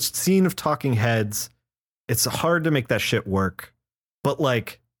 And it's a scene of talking heads. It's hard to make that shit work. But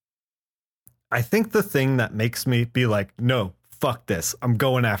like, I think the thing that makes me be like, no, fuck this, I'm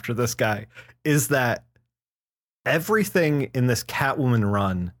going after this guy, is that everything in this Catwoman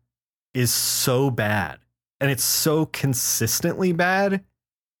run is so bad. And it's so consistently bad.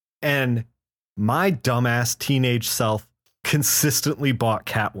 And my dumbass teenage self consistently bought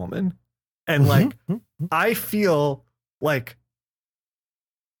Catwoman, and like I feel like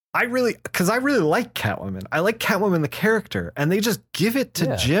I really like Catwoman. I like Catwoman the character, and they just give it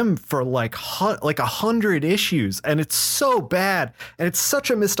to Jim for like 100 issues, and it's so bad, and it's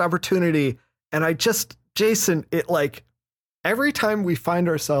such a missed opportunity. And Jason, it like every time we find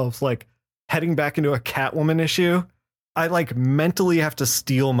ourselves like heading back into a Catwoman issue, I like mentally have to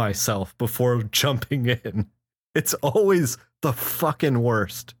steel myself before jumping in. It's always the fucking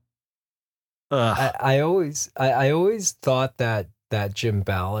worst. I always thought that Jim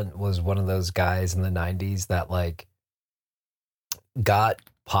Balent was one of those guys in the 90s that like got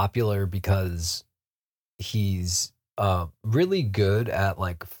popular because he's really good at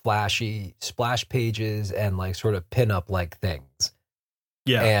like flashy splash pages and like sort of pinup like things.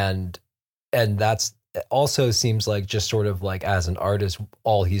 Yeah. And that's also seems like just sort of like as an artist,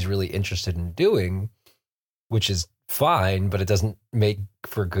 all he's really interested in doing, which is fine, but it doesn't make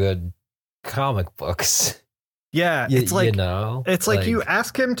for good comic books. Yeah, it's like, you know, it's like you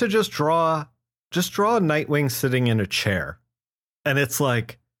ask him to just draw Nightwing sitting in a chair, and it's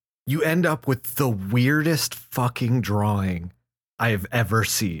like you end up with the weirdest fucking drawing I have ever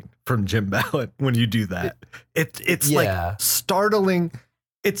seen from Jim Balent when you do that. It's like startling.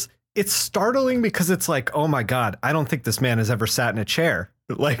 It's startling because it's like, oh my God, I don't think this man has ever sat in a chair.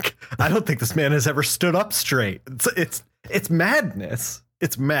 Like, I don't think this man has ever stood up straight. It's madness.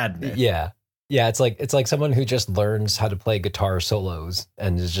 It's madness. Yeah. Yeah. It's like someone who just learns how to play guitar solos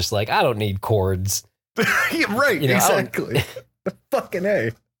and is just like, I don't need chords. Yeah, right. You know, exactly. Fucking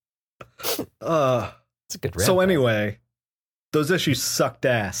A. It's a good rap. So anyway, those issues sucked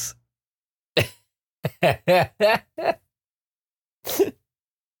ass.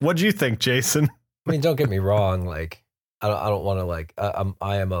 What do you think, Jason? I mean, don't get me wrong. Like, I don't want to like.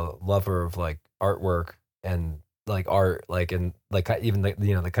 I am a lover of like artwork and like art, like and like even the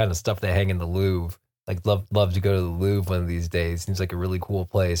the kind of stuff they hang in the Louvre. Like, love to go to the Louvre one of these days. Seems like a really cool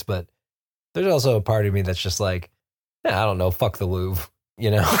place. But there's also a part of me that's just like, yeah, I don't know, fuck the Louvre, you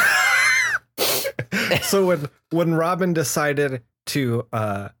know. So when Robin decided to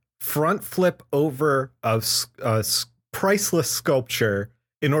front flip over a priceless sculpture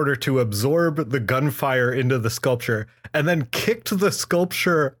in order to absorb the gunfire into the sculpture and then kicked the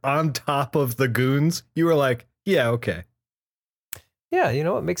sculpture on top of the goons, you were like, yeah, okay. Yeah, you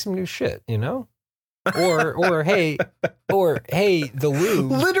know, it makes some new shit, you know? Or hey, the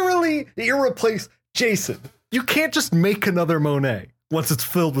Louvre. Literally irreplace Jason. You can't just make another Monet once it's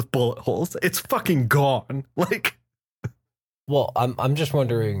filled with bullet holes. It's fucking gone. Like, well, I'm just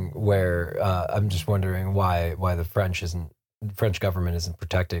wondering why the French government isn't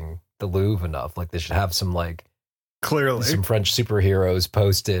protecting the Louvre enough. Like, they should have some like clearly some French superheroes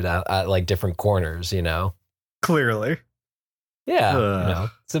posted at like different corners, you know? Clearly. Yeah. You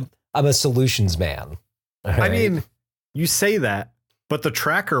know, I'm a solutions man. Right? I mean, you say that, but the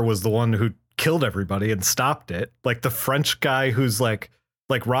tracker was the one who killed everybody and stopped it. Like the French guy who's like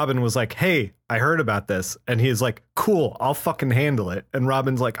Robin was like, hey, I heard about this. And he's like, cool, I'll fucking handle it. And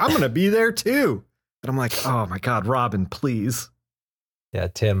Robin's like, I'm going to be there too. And I'm like, oh my God, Robin, please. Yeah.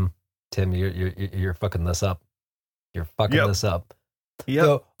 Tim, you're fucking this up. You're fucking this up. Yeah.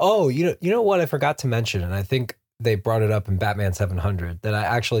 So, oh, you know what I forgot to mention, and I think they brought it up in Batman 700 that I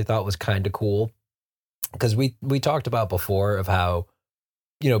actually thought was kind of cool, because we talked about before of how,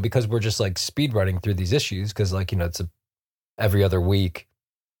 you know, because we're just like speed running through these issues, because like, you know, it's every other week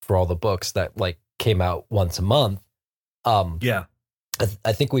for all the books that like came out once a month. Yeah.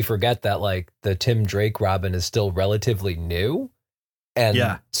 I think we forget that like the Tim Drake Robin is still relatively new.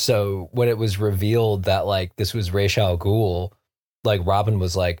 And so when it was revealed that like this was Ra's al Ghul, like Robin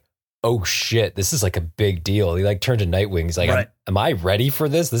was like, oh shit, this is like a big deal. He like turned to Nightwing. He's like, right. Am I ready for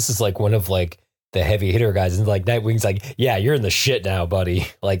this? This is like one of like the heavy hitter guys. And like Nightwing's like, yeah, you're in the shit now, buddy.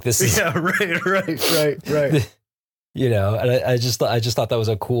 Like this is right. You know, and I just thought that was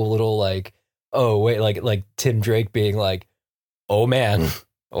a cool little like, oh wait, like Tim Drake being like, oh man.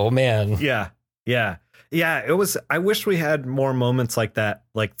 Yeah, it was. I wish we had more moments like that,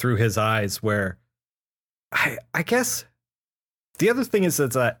 like through his eyes, where I guess the other thing is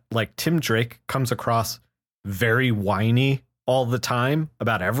that like Tim Drake comes across very whiny all the time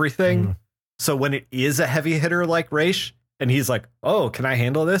about everything. Mm. So when it is a heavy hitter like Ra's and he's like, oh, can I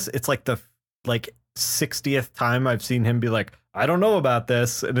handle this? It's like the 60th time I've seen him be like, I don't know about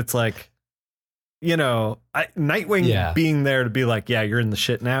this. And it's like, you know, Nightwing being there to be like, yeah, you're in the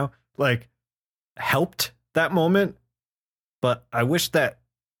shit now. Like, helped that moment, but I wish that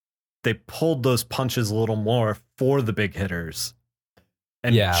they pulled those punches a little more for the big hitters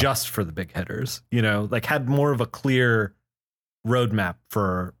and just for the big hitters, you know, like had more of a clear roadmap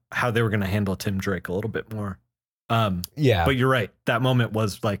for how they were going to handle Tim Drake a little bit more. But you're right. That moment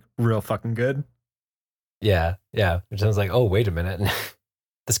was like real fucking good. Yeah. It sounds like, oh, wait a minute.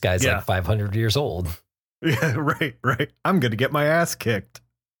 This guy's like 500 years old. Yeah, right. I'm going to get my ass kicked.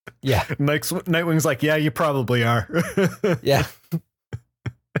 Yeah. Nightwing's like, yeah, you probably are. Yeah.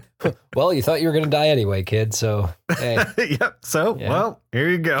 Well, you thought you were going to die anyway, kid. So, hey. Yep. So, well, here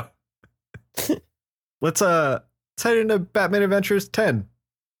you go. Let's head into Batman Adventures 10.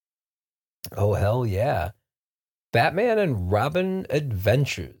 Oh, hell yeah. Batman and Robin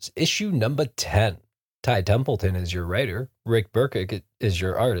Adventures, issue number 10. Ty Templeton is your writer. Rick Burkitt is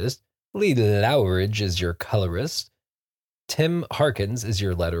your artist. Lee Lowridge is your colorist. Tim Harkins is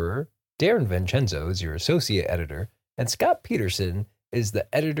your letterer, Darren Vincenzo is your associate editor, and Scott Peterson is the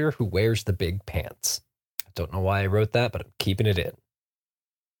editor who wears the big pants. I don't know why I wrote that, but I'm keeping it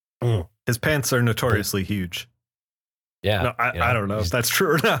in. His pants are notoriously huge. Yeah. No, I don't know if that's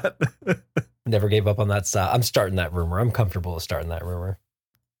true or not. Never gave up on that style. I'm starting that rumor. I'm comfortable with starting that rumor.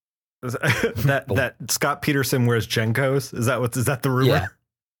 that Scott Peterson wears Jenkos? Is that the rumor?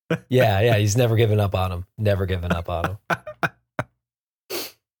 Yeah. He's never given up on him.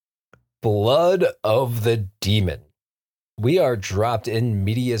 Blood of the Demon. We are dropped in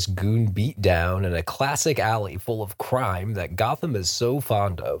medias goon beatdown in a classic alley full of crime that Gotham is so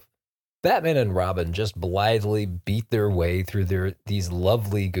fond of. Batman and Robin just blithely beat their way through these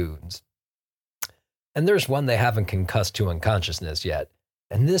lovely goons. And there's one they haven't concussed to unconsciousness yet.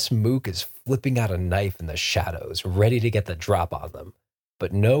 And this mook is flipping out a knife in the shadows, ready to get the drop on them.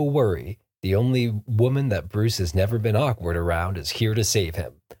 But no worry, the only woman that Bruce has never been awkward around is here to save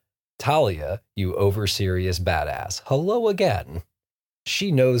him. Talia, you over-serious badass. Hello again.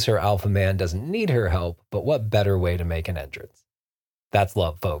 She knows her alpha man doesn't need her help, but what better way to make an entrance? That's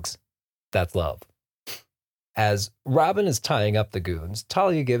love, folks. That's love. As Robin is tying up the goons,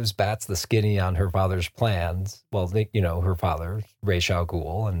 Talia gives Bats the skinny on her father's plans. Well, her father, Ra's al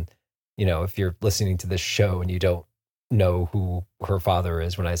Ghul. And, if you're listening to this show and you don't know who her father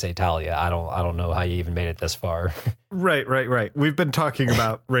is when I say Talia, I don't know how you even made it this far. Right. We've been talking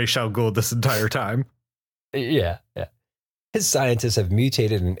about Ra's al Ghul this entire time. Yeah. His scientists have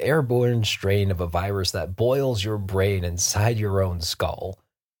mutated an airborne strain of a virus that boils your brain inside your own skull.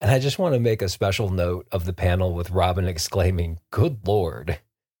 And I just want to make a special note of the panel with Robin exclaiming, "Good Lord."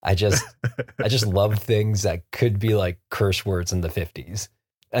 I just love things that could be like curse words in the 50s.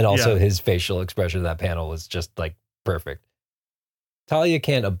 And also his facial expression in that panel was just like perfect. Talia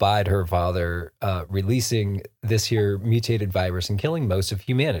can't abide her father releasing this here mutated virus and killing most of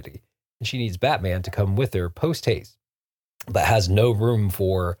humanity. And she needs Batman to come with her post haste, but has no room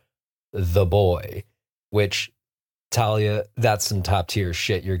for the boy, which Talia, that's some top tier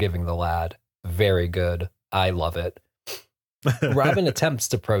shit you're giving the lad. Very good. I love it. Robin attempts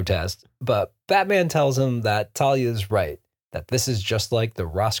to protest, but Batman tells him that Talia is right, that this is just like the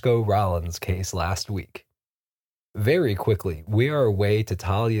Roscoe Rollins case last week. Very quickly, we are away to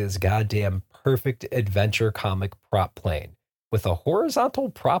Talia's goddamn perfect adventure comic prop plane with a horizontal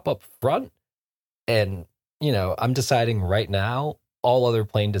prop up front. And, I'm deciding right now, all other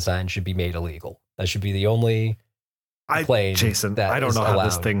plane designs should be made illegal. That should be the only plane. Jason, that I don't know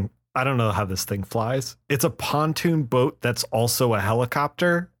allowed. I don't know how this thing flies. It's a pontoon boat that's also a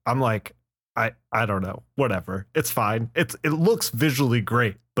helicopter. I'm like, I don't know. Whatever. It's fine. It looks visually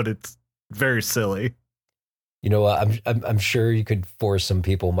great, but it's very silly. You know what? I'm sure you could force some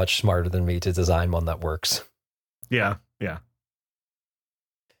people much smarter than me to design one that works. Yeah.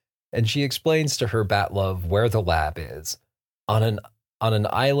 And she explains to her Batlove where the lab is, on an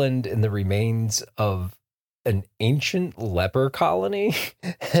island in the remains of an ancient leper colony.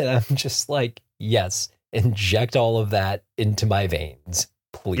 And I'm just like, yes, inject all of that into my veins,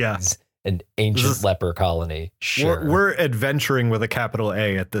 please. Yeah. An ancient leper colony. Sure. We're adventuring with a capital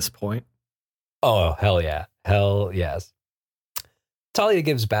A at this point. Oh, hell yeah. Hell yes. Talia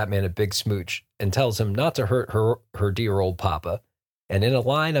gives Batman a big smooch and tells him not to hurt her dear old papa. And in a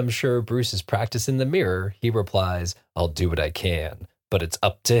line I'm sure Bruce has practiced in the mirror, he replies, "I'll do what I can, but it's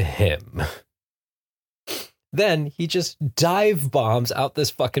up to him." Then he just dive bombs out this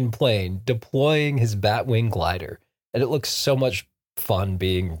fucking plane, deploying his Batwing glider. And it looks so much fun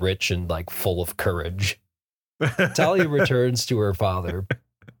being rich and like full of courage. Talia returns to her father.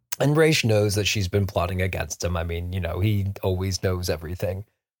 And Ra's knows that she's been plotting against him. I mean, he always knows everything.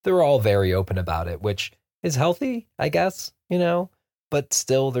 They're all very open about it, which is healthy, I guess, But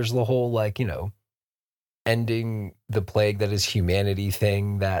still, there's the whole, ending the plague that is humanity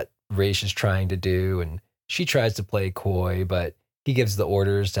thing that Ra's is trying to do. And she tries to play coy, but he gives the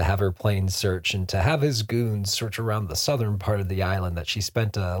orders to have her plane search and to have his goons search around the southern part of the island that she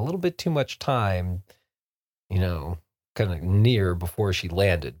spent a little bit too much time, kind of near before she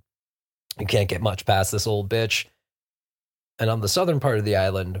landed. You can't get much past this old bitch. And on the southern part of the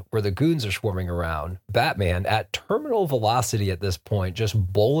island, where the goons are swarming around, Batman, at terminal velocity at this point, just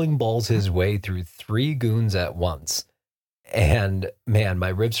bowling balls his way through 3 goons at once. And man, my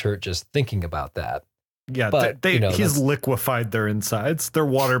ribs hurt just thinking about that. Yeah, but he's liquefied their insides. They're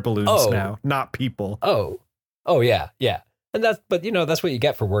water balloons now, not people. Oh yeah. And that's what you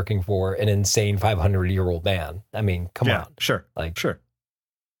get for working for an insane 500-year-old man. I mean, come on. Sure. Sure.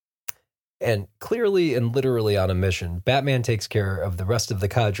 And clearly and literally on a mission, Batman takes care of the rest of the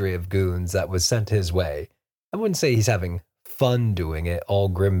cadre of goons that was sent his way. I wouldn't say he's having fun doing it, all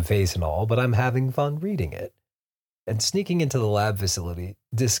grim face and all, but I'm having fun reading it. And sneaking into the lab facility,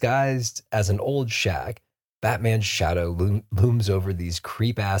 disguised as an old shack, Batman's shadow looms over these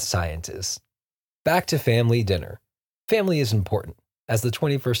creep-ass scientists. Back to family dinner. Family is important. As the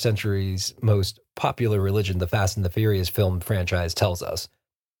 21st century's most popular religion, the Fast and the Furious film franchise tells us.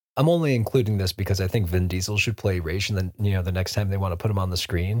 I'm only including this because I think Vin Diesel should play Ra's, and then, the next time they want to put him on the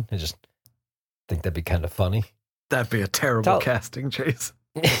screen, I just think that'd be kind of funny. That'd be a terrible casting, Chase.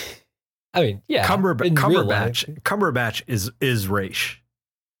 I mean, yeah. Cumberbatch is Ra's.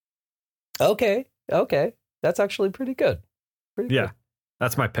 Okay. That's actually pretty good. Good.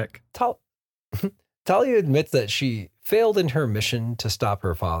 That's my pick. Talia admits that she failed in her mission to stop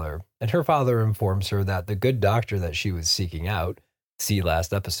her father, and her father informs her that the good doctor that she was seeking out, see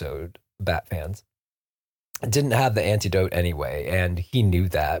last episode, Bat fans, didn't have the antidote anyway, and he knew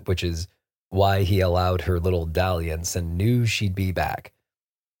that, which is why he allowed her little dalliance and knew she'd be back.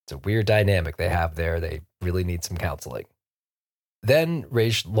 It's a weird dynamic they have there. They really need some counseling. Then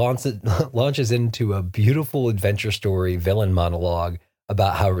Raish launches into a beautiful adventure story villain monologue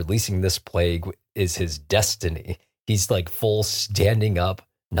about how releasing this plague is his destiny. He's like full standing up,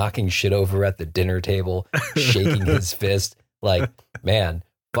 knocking shit over at the dinner table, shaking his fist. Like, man,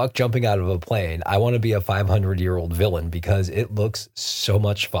 fuck jumping out of a plane. I want to be a 500-year-old villain because it looks so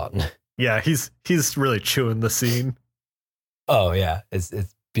much fun. Yeah, he's really chewing the scene. Oh yeah, it's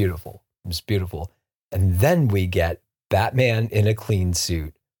beautiful. It's beautiful. And then we get Batman in a clean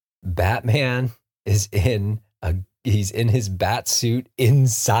suit. Batman is he's in his bat suit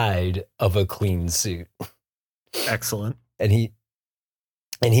inside of a clean suit. Excellent. And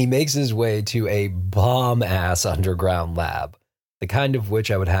he makes his way to a bomb-ass underground lab, the kind of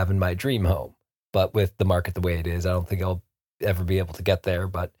which I would have in my dream home. But with the market the way it is, I don't think I'll ever be able to get there.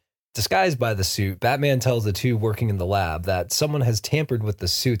 But disguised by the suit, Batman tells the two working in the lab that someone has tampered with the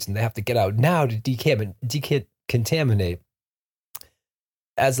suits and they have to get out now to decontaminate.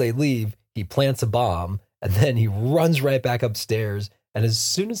 As they leave, he plants a bomb and then he runs right back upstairs. And as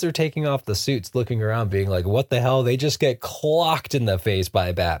soon as they're taking off the suits, looking around, being like, what the hell? They just get clocked in the face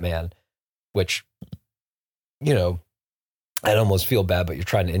by Batman, which, you know, I'd almost feel bad, but you're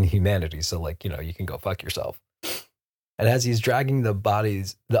trying to inhumanity. So, like, you know, you can go fuck yourself. And as he's dragging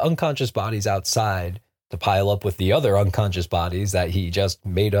the unconscious bodies outside to pile up with the other unconscious bodies that he just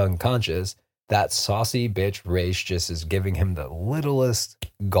made unconscious, that saucy bitch Raish just is giving him the littlest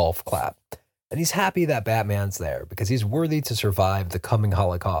golf clap. And he's happy that Batman's there because he's worthy to survive the coming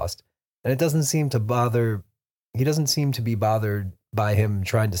Holocaust. And he doesn't seem to be bothered by him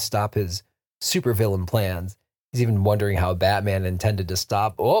trying to stop his supervillain plans. He's even wondering how Batman intended to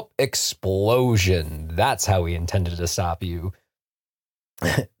stop. Oh, explosion. That's how he intended to stop you.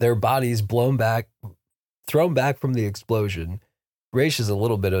 Their bodies thrown back from the explosion. Raish is a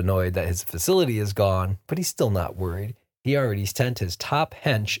little bit annoyed that his facility is gone, but he's still not worried. He already sent his top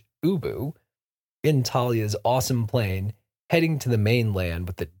hench, Ubu, in Talia's awesome plane, heading to the mainland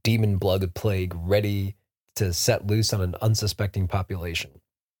with the demon blood plague ready to set loose on an unsuspecting population.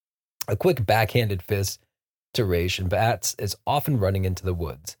 A quick backhanded fist to Raish, and Bats is often running into the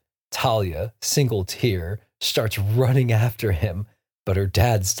woods. Talia, single tear, starts running after him, but her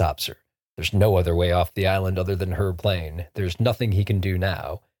dad stops her. There's no other way off the island other than her plane. There's nothing he can do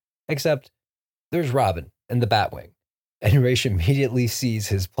now, except there's Robin and the Batwing. And Raish immediately sees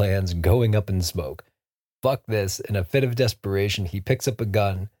his plans going up in smoke. Fuck this. In a fit of desperation, he picks up a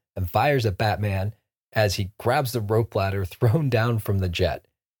gun and fires at Batman as he grabs the rope ladder thrown down from the jet.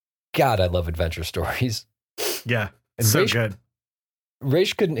 God, I love adventure stories. Yeah, and so good.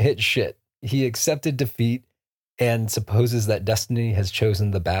 Raish couldn't hit shit. He accepted defeat and supposes that destiny has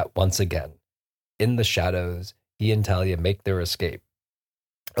chosen the Bat once again. In the shadows, he and Talia make their escape.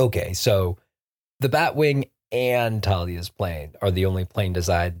 Okay, so the Batwing and Talia's plane are the only plane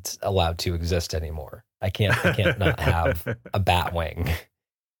designs allowed to exist anymore. I can't not have a Batwing,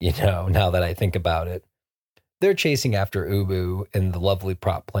 you know, now that I think about it. They're chasing after Ubu in the lovely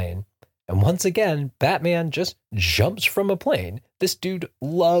prop plane. And once again, Batman just jumps from a plane. This dude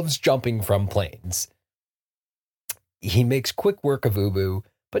loves jumping from planes. He makes quick work of Ubu,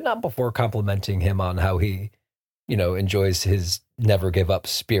 but not before complimenting him on how he, you know, enjoys his never give up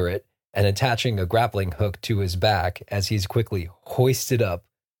spirit and attaching a grappling hook to his back as he's quickly hoisted up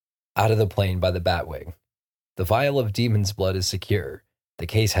out of the plane by the Batwing. The vial of demon's blood is secure. The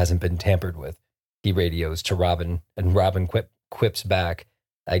case hasn't been tampered with. He radios to Robin, and Robin quips back,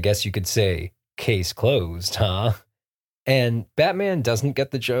 I guess you could say, case closed, huh? And Batman doesn't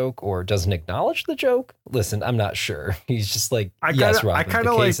get the joke or doesn't acknowledge the joke. Listen, I'm not sure. He's just like, yes, Robin,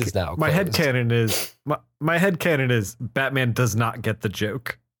 the case is now closed. My headcanon is Batman does not get the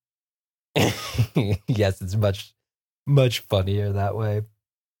joke. Yes, it's much, much funnier that way.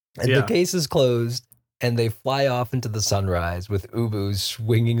 And the case is closed, and they fly off into the sunrise with Ubu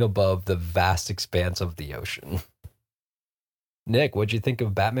swinging above the vast expanse of the ocean. Nick, what'd you think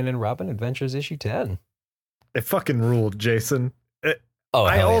of Batman and Robin Adventures issue 10? It fucking ruled, Jason.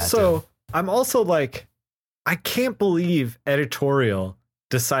 I'm also like, I can't believe editorial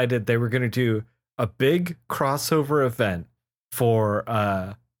decided they were going to do a big crossover event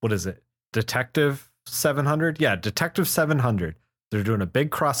for, what is it? Detective 700? Yeah, Detective 700. They're doing a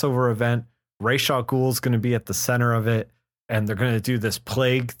big crossover event. Ra's al Ghul's going to be at the center of it, and they're going to do this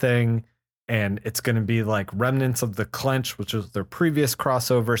plague thing, and it's going to be like remnants of the Clench, which was their previous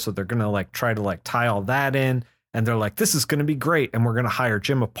crossover, so they're going to like try to like tie all that in, and they're like, this is going to be great, and we're going to hire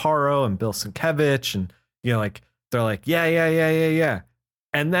Jim Aparo and Bill Sienkiewicz, and you know, like they're like, yeah.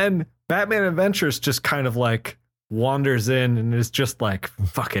 And then Batman Adventures just kind of like wanders in and is just like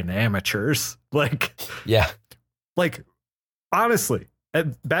fucking amateurs. Like, yeah. Like honestly,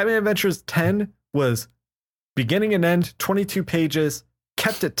 Batman Adventures 10 was beginning and end, 22 pages,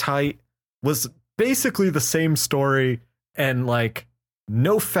 kept it tight, was basically the same story, and like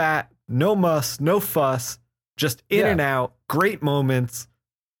no fat, no muss, no fuss, just in and out, great moments,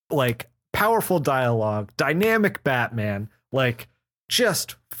 like powerful dialogue, dynamic Batman, like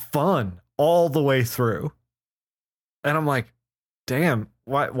just fun all the way through. And I'm like, damn,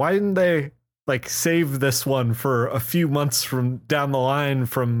 why didn't they like save this one for a few months from down the line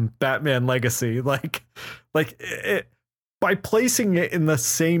from Batman Legacy? Like it, by placing it in the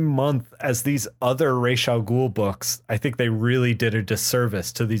same month as these other Ra's al Ghul books, I think they really did a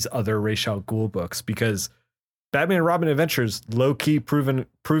disservice to these other Ra's al Ghul books, because Batman and Robin Adventures low key proven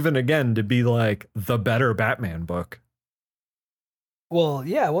again to be like the better Batman book. Well,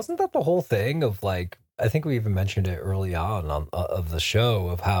 yeah, wasn't that the whole thing of like, I think we even mentioned it early on of the show,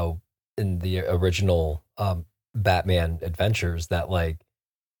 of how in the original Batman Adventures that like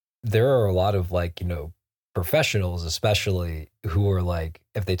there are a lot of like, you know, professionals especially who are like,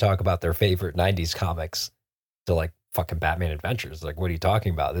 if they talk about their favorite 90s comics, they're like, fucking Batman Adventures, like, what are you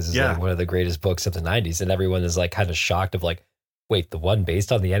talking about? This is like one of the greatest books of the 90s. And everyone is like kind of shocked of like, wait, the one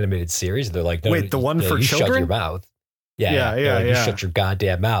based on the animated series? They're like, no, wait, the one for you children? Shut your mouth. Yeah. You shut your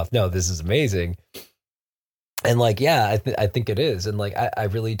goddamn mouth. No, this is amazing. And like, yeah, I think it is. And like, I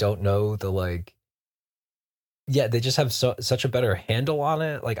really don't know the like, yeah, they just have such a better handle on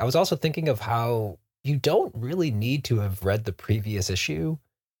it. Like, I was also thinking of how you don't really need to have read the previous issue,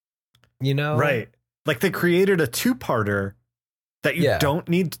 you know? Right. Like they created a two-parter that you don't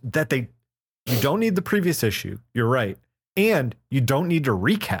need, you don't need the previous issue. You're right. And you don't need to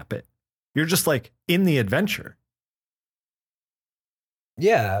recap it. You're just like in the adventure.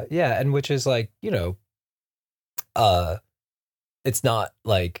 Yeah. And which is like, you know, it's not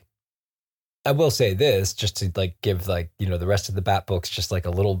like, I will say this just to like give like, you know, the rest of the Bat books just like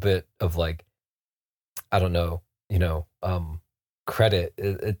a little bit of like, I don't know, you know, credit.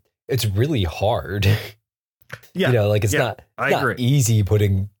 It's really hard. Yeah. You know, like it's not easy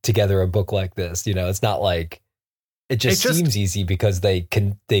putting together a book like this. You know, it's not like it just seems easy because they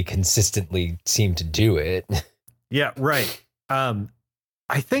consistently seem to do it. Yeah, right.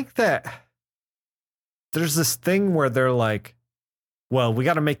 I think that there's this thing where they're like, well, we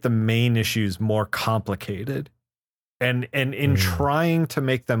got to make the main issues more complicated. And in trying to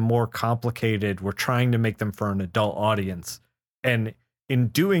make them more complicated, we're trying to make them for an adult audience. And in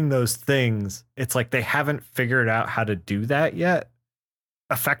doing those things, it's like they haven't figured out how to do that yet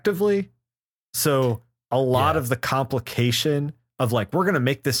effectively. So a lot of the complication of like, we're going to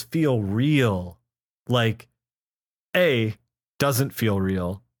make this feel real, like A, doesn't feel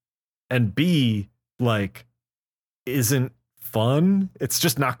real, and B, like isn't fun. It's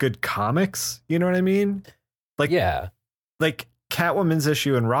just not good comics. You know what I mean? Like, like Catwoman's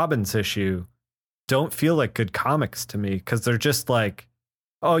issue and Robin's issue don't feel like good comics to me, because they're just like,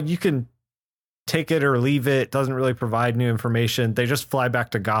 oh, you can take it or leave it. Doesn't really provide new information. They just fly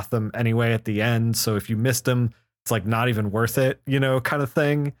back to Gotham anyway at the end. So if you missed them, it's like not even worth it, you know, kind of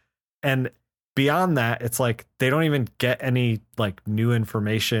thing. And beyond that, it's like they don't even get any like new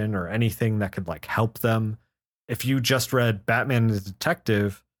information or anything that could like help them. If you just read Batman and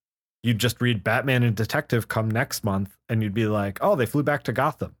Detective, you'd just read Batman and Detective come next month and you'd be like, oh, they flew back to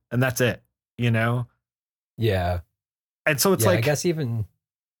Gotham and that's it, you know? Yeah. And so it's like, I guess even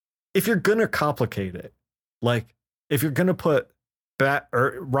if you're going to complicate it, like if you're going to put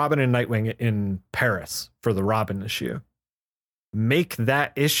Robin and Nightwing in Paris for the Robin issue, make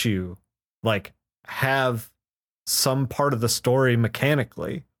that issue like have some part of the story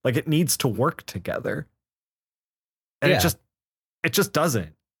mechanically, like it needs to work together. And it just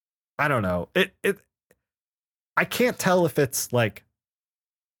doesn't. I don't know. I can't tell if it's like,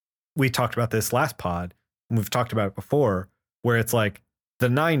 we talked about this last pod and we've talked about it before, where it's like the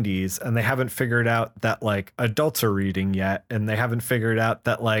 90s and they haven't figured out that like adults are reading yet. And they haven't figured out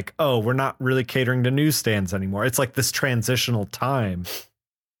that like, oh, we're not really catering to newsstands anymore. It's like this transitional time.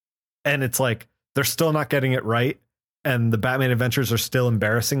 And it's like, they're still not getting it right. And the Batman Adventures are still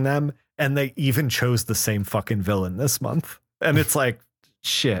embarrassing them. And they even chose the same fucking villain this month. And it's like,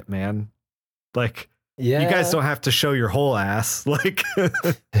 shit, man. Like, you guys don't have to show your whole ass. Like,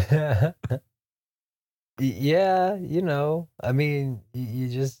 yeah, you know, I mean, you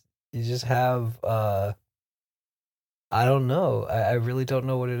just have, I don't know. I really don't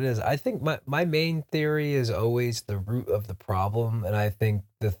know what it is. I think my main theory is always the root of the problem. And I think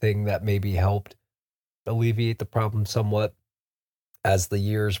the thing that maybe helped alleviate the problem somewhat as the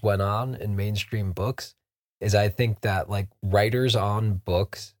years went on in mainstream books is I think that like writers on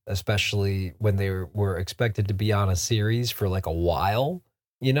books, especially when they were expected to be on a series for like a while,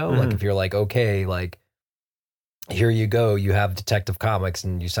 like if you're like, okay, like here you go, you have Detective Comics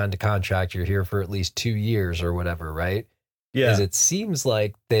and you signed a contract, you're here for at least 2 years or whatever, right? Yeah. Is it seems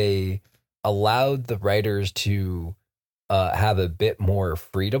like they allowed the writers to have a bit more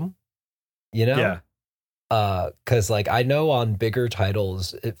freedom, Yeah. Because like I know on bigger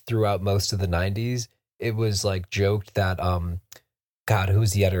titles throughout most of the 90s, it was like joked that God,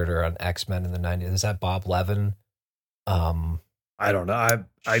 who's the editor on X-Men in the 90s? Is that Bob Levin? I don't know.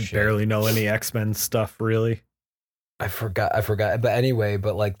 I Shit. barely know any X-Men stuff really. I forgot. But anyway,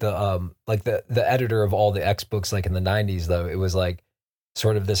 but like the editor of all the X books, like in the 90s, though, it was like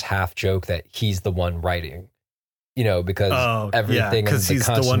sort of this half joke that he's the one writing, because everything because and he's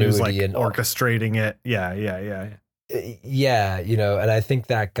the the one who's like and orchestrating it. Yeah. yeah, and I think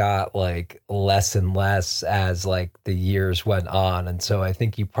that got less and less as like the years went on, and so I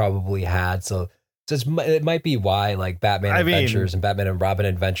think you probably had it might be why like Batman Adventures and Batman and Robin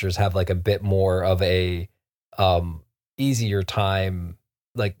Adventures have like a bit more of a easier time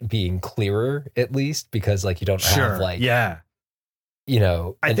like being clearer, at least, because like you don't have like an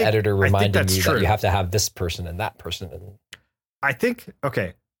editor reminding you that you have to have this person and that person. And I think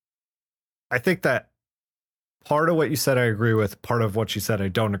that part of what you said I agree with, part of what you said I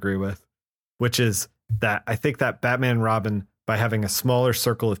don't agree with, which is that I think that Batman and Robin, by having a smaller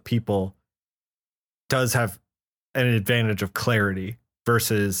circle of people, does have an advantage of clarity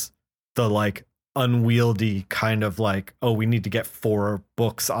versus the like unwieldy kind of like, oh, we need to get 4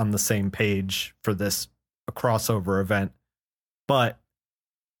 books on the same page for this a crossover event. But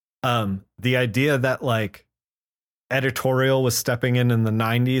the idea that like editorial was stepping in the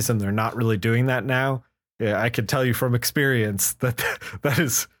 90s and they're not really doing that now, I could tell you from experience that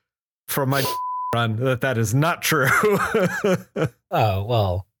is from my run that is not true. Oh,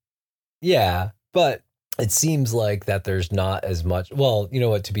 well, yeah, but it seems like that there's not as much. Well, you know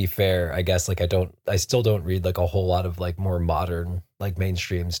what, to be fair, I guess like I still don't read like a whole lot of like more modern like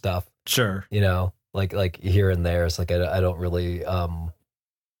mainstream stuff. Sure. Like here and there. It's like I don't really ever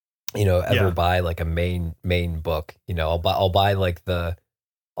buy like a main book. I'll buy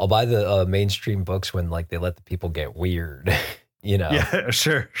the mainstream books when like they let the people get weird. Yeah,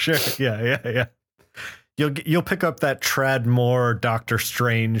 sure. Yeah. You'll pick up that Trad Moore Doctor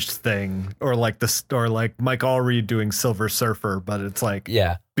Strange thing, or like Mike Allred doing Silver Surfer, but it's like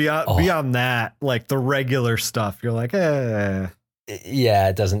beyond that, like the regular stuff, you're like, yeah,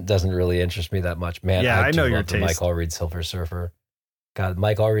 it doesn't really interest me that much, man. Yeah, I know your taste. Mike Allred Silver Surfer. God,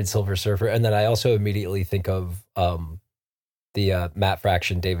 Mike Allred Silver Surfer, and then I also immediately think of the Matt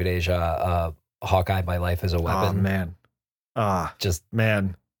Fraction, David Aja, Hawkeye, My Life as a Weapon. Oh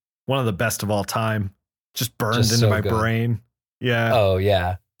man, one of the best of all time. Just burned into so my good. brain. Yeah. Oh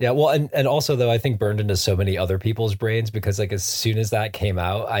yeah. Yeah. Well, and also though, I think burned into so many other people's brains because like as soon as that came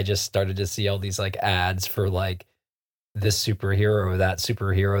out, I just started to see all these like ads for like this superhero or that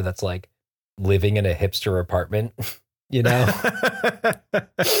superhero that's like living in a hipster apartment,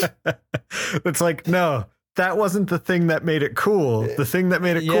 It's like, no, that wasn't the thing that made it cool. The thing that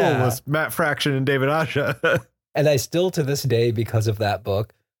made it cool was Matt Fraction and David Aja. And I still to this day, because of that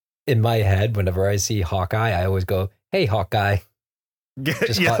book, in my head, whenever I see Hawkeye, I always go, "Hey, Hawkeye!"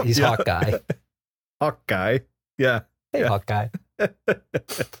 He's Hawkeye. Hawkeye. Yeah. Hey, Hawkeye.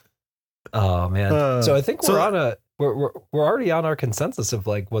 Oh man. So I think we're already on our consensus of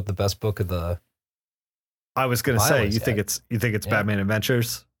like what the best book of the. I was gonna say, you think it's Batman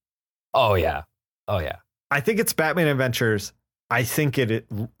Adventures? Oh yeah. I think it's Batman Adventures. I think it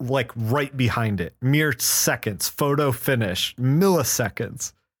like right behind it, mere seconds, photo finish,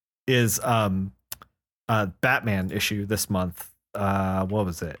 milliseconds, is Batman issue this month. What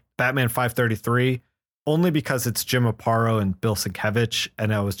was it? Batman 533. Only because it's Jim Aparo and Bill Sienkiewicz,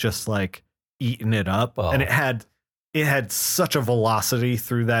 and I was just like eating it up. Oh. And it had such a velocity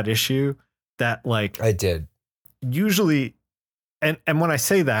through that issue that like I did. Usually, and when I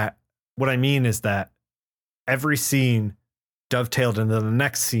say that, what I mean is that every scene dovetailed into the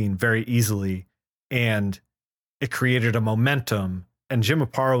next scene very easily, and it created a momentum. And Jim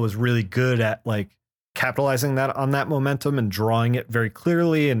Aparo was really good at like capitalizing on that momentum and drawing it very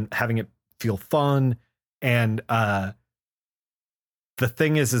clearly and having it feel fun. And the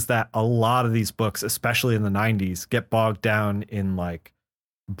thing is that a lot of these books, especially in the 90s, get bogged down in like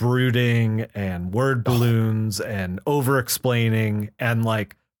brooding and word balloons and over explaining, and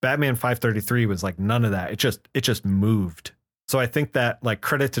like Batman 533 was like none of that. It just moved. So I think that like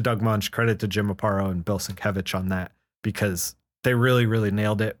credit to Doug Munch, credit to Jim Aparo and Bill Sienkiewicz on that, because they really, really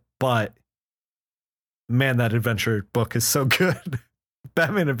nailed it. But Man, that adventure book is so good.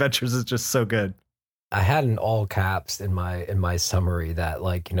 Batman Adventures is just so good. I had in all caps in my summary that,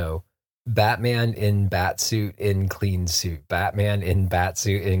 like, you know, Batman in Batsuit in clean suit, Batman in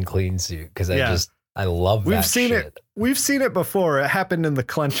Batsuit in clean suit, because I love that. We've seen it before. It happened in the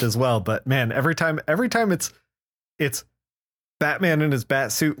Clench as well. But man, every time it's Batman in his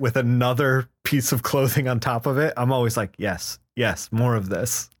Batsuit with another piece of clothing on top of it, I'm always like, yes, more of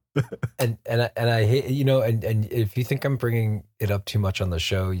this. and I hate, you know, and if you think I'm bringing it up too much on the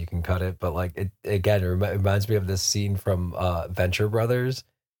show, you can cut it. But like, it reminds me of this scene from Venture Brothers,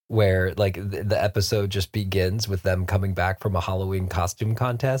 where like the episode just begins with them coming back from a Halloween costume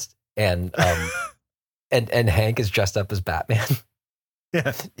contest, and and Hank is dressed up as Batman.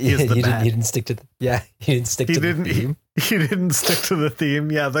 Yeah, he didn't stick to the theme. He didn't stick to the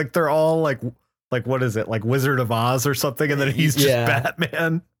theme. Yeah, like they're all like what is it, like Wizard of Oz or something, and then he's just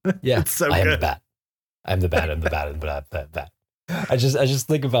Batman. Yeah, it's so I good. am the Bat. I'm the Bat. I'm the Bat. I'm the Bat. I just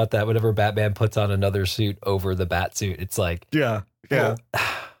think about that whenever Batman puts on another suit over the bat suit. It's like, yeah. Well,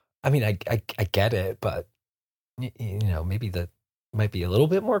 I mean, I get it, but you know, maybe that might be a little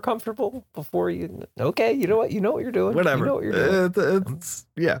bit more comfortable before you. Okay, you know what you're doing. Whatever. You know what you're doing.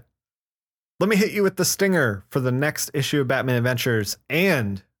 Yeah. Let me hit you with the stinger for the next issue of Batman Adventures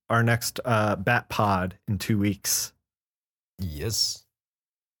and our next Bat Pod in 2 weeks. Yes.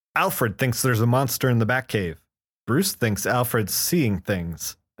 Alfred thinks there's a monster in the Batcave. Bruce thinks Alfred's seeing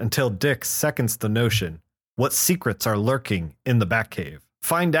things until Dick seconds the notion. What secrets are lurking in the Batcave?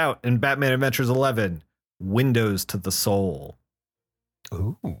 Find out in Batman Adventures 11, Windows to the Soul.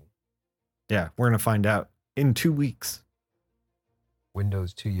 Ooh. Yeah, we're going to find out in 2 weeks.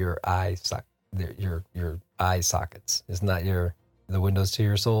 Windows to your eye your eye sockets. Isn't that the windows to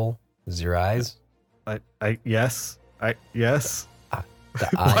your soul? Is your eyes? Yes. Yes.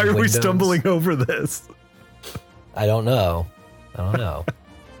 Why are windows? we stumbling over this? I don't know.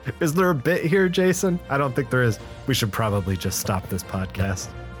 Is there a bit here, Jason? I don't think there is. We should probably just stop this podcast.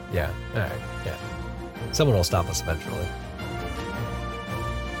 Yeah. All right. Yeah. Someone will stop us eventually.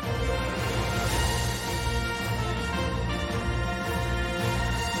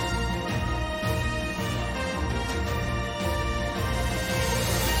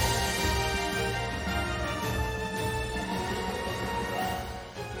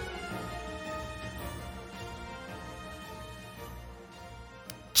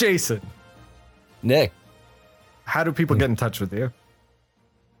 Jason. Nick. How do people get in touch with you?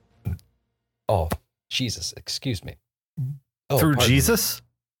 Oh, Jesus. Excuse me. Oh, through Jesus?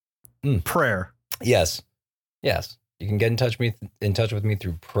 Prayer. Yes. You can get in touch with me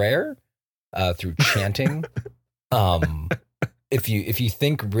through prayer, through chanting. If you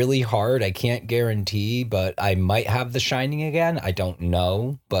think really hard, I can't guarantee, but I might have The Shining again. I don't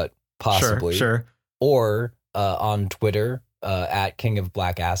know, but possibly. Sure. Or on Twitter, at King of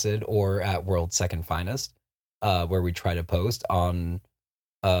Black Acid, or at World's Second Finest, where we try to post on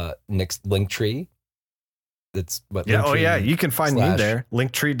Nick's Linktree. That's what. Yeah. Linktree You can find me there.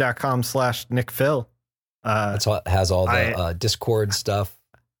 Linktree.com/NickPhil. That's what has all the Discord stuff.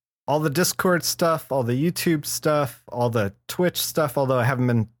 All the Discord stuff, all the YouTube stuff, all the Twitch stuff, although I haven't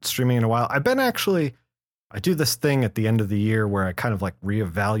been streaming in a while. I do this thing at the end of the year where I kind of like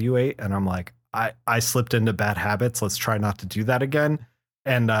reevaluate, and I'm like, I slipped into bad habits. Let's try not to do that again.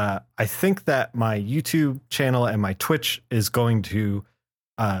 And I think that my YouTube channel and my Twitch is going to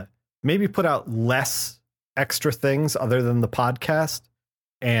maybe put out less extra things other than the podcast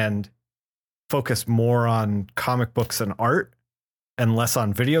and focus more on comic books and art and less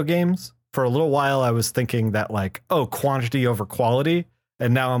on video games. For a little while, I was thinking that like, quantity over quality.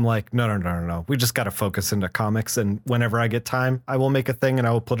 And now I'm like, no. We just got to focus into comics. And whenever I get time, I will make a thing and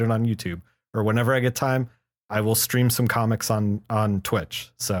I will put it on YouTube. Or whenever I get time, I will stream some comics on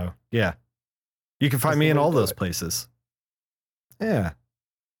Twitch. So yeah, you can find me in all those places. Yeah.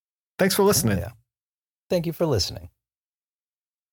 Thanks for listening. Yeah. Thank you for listening.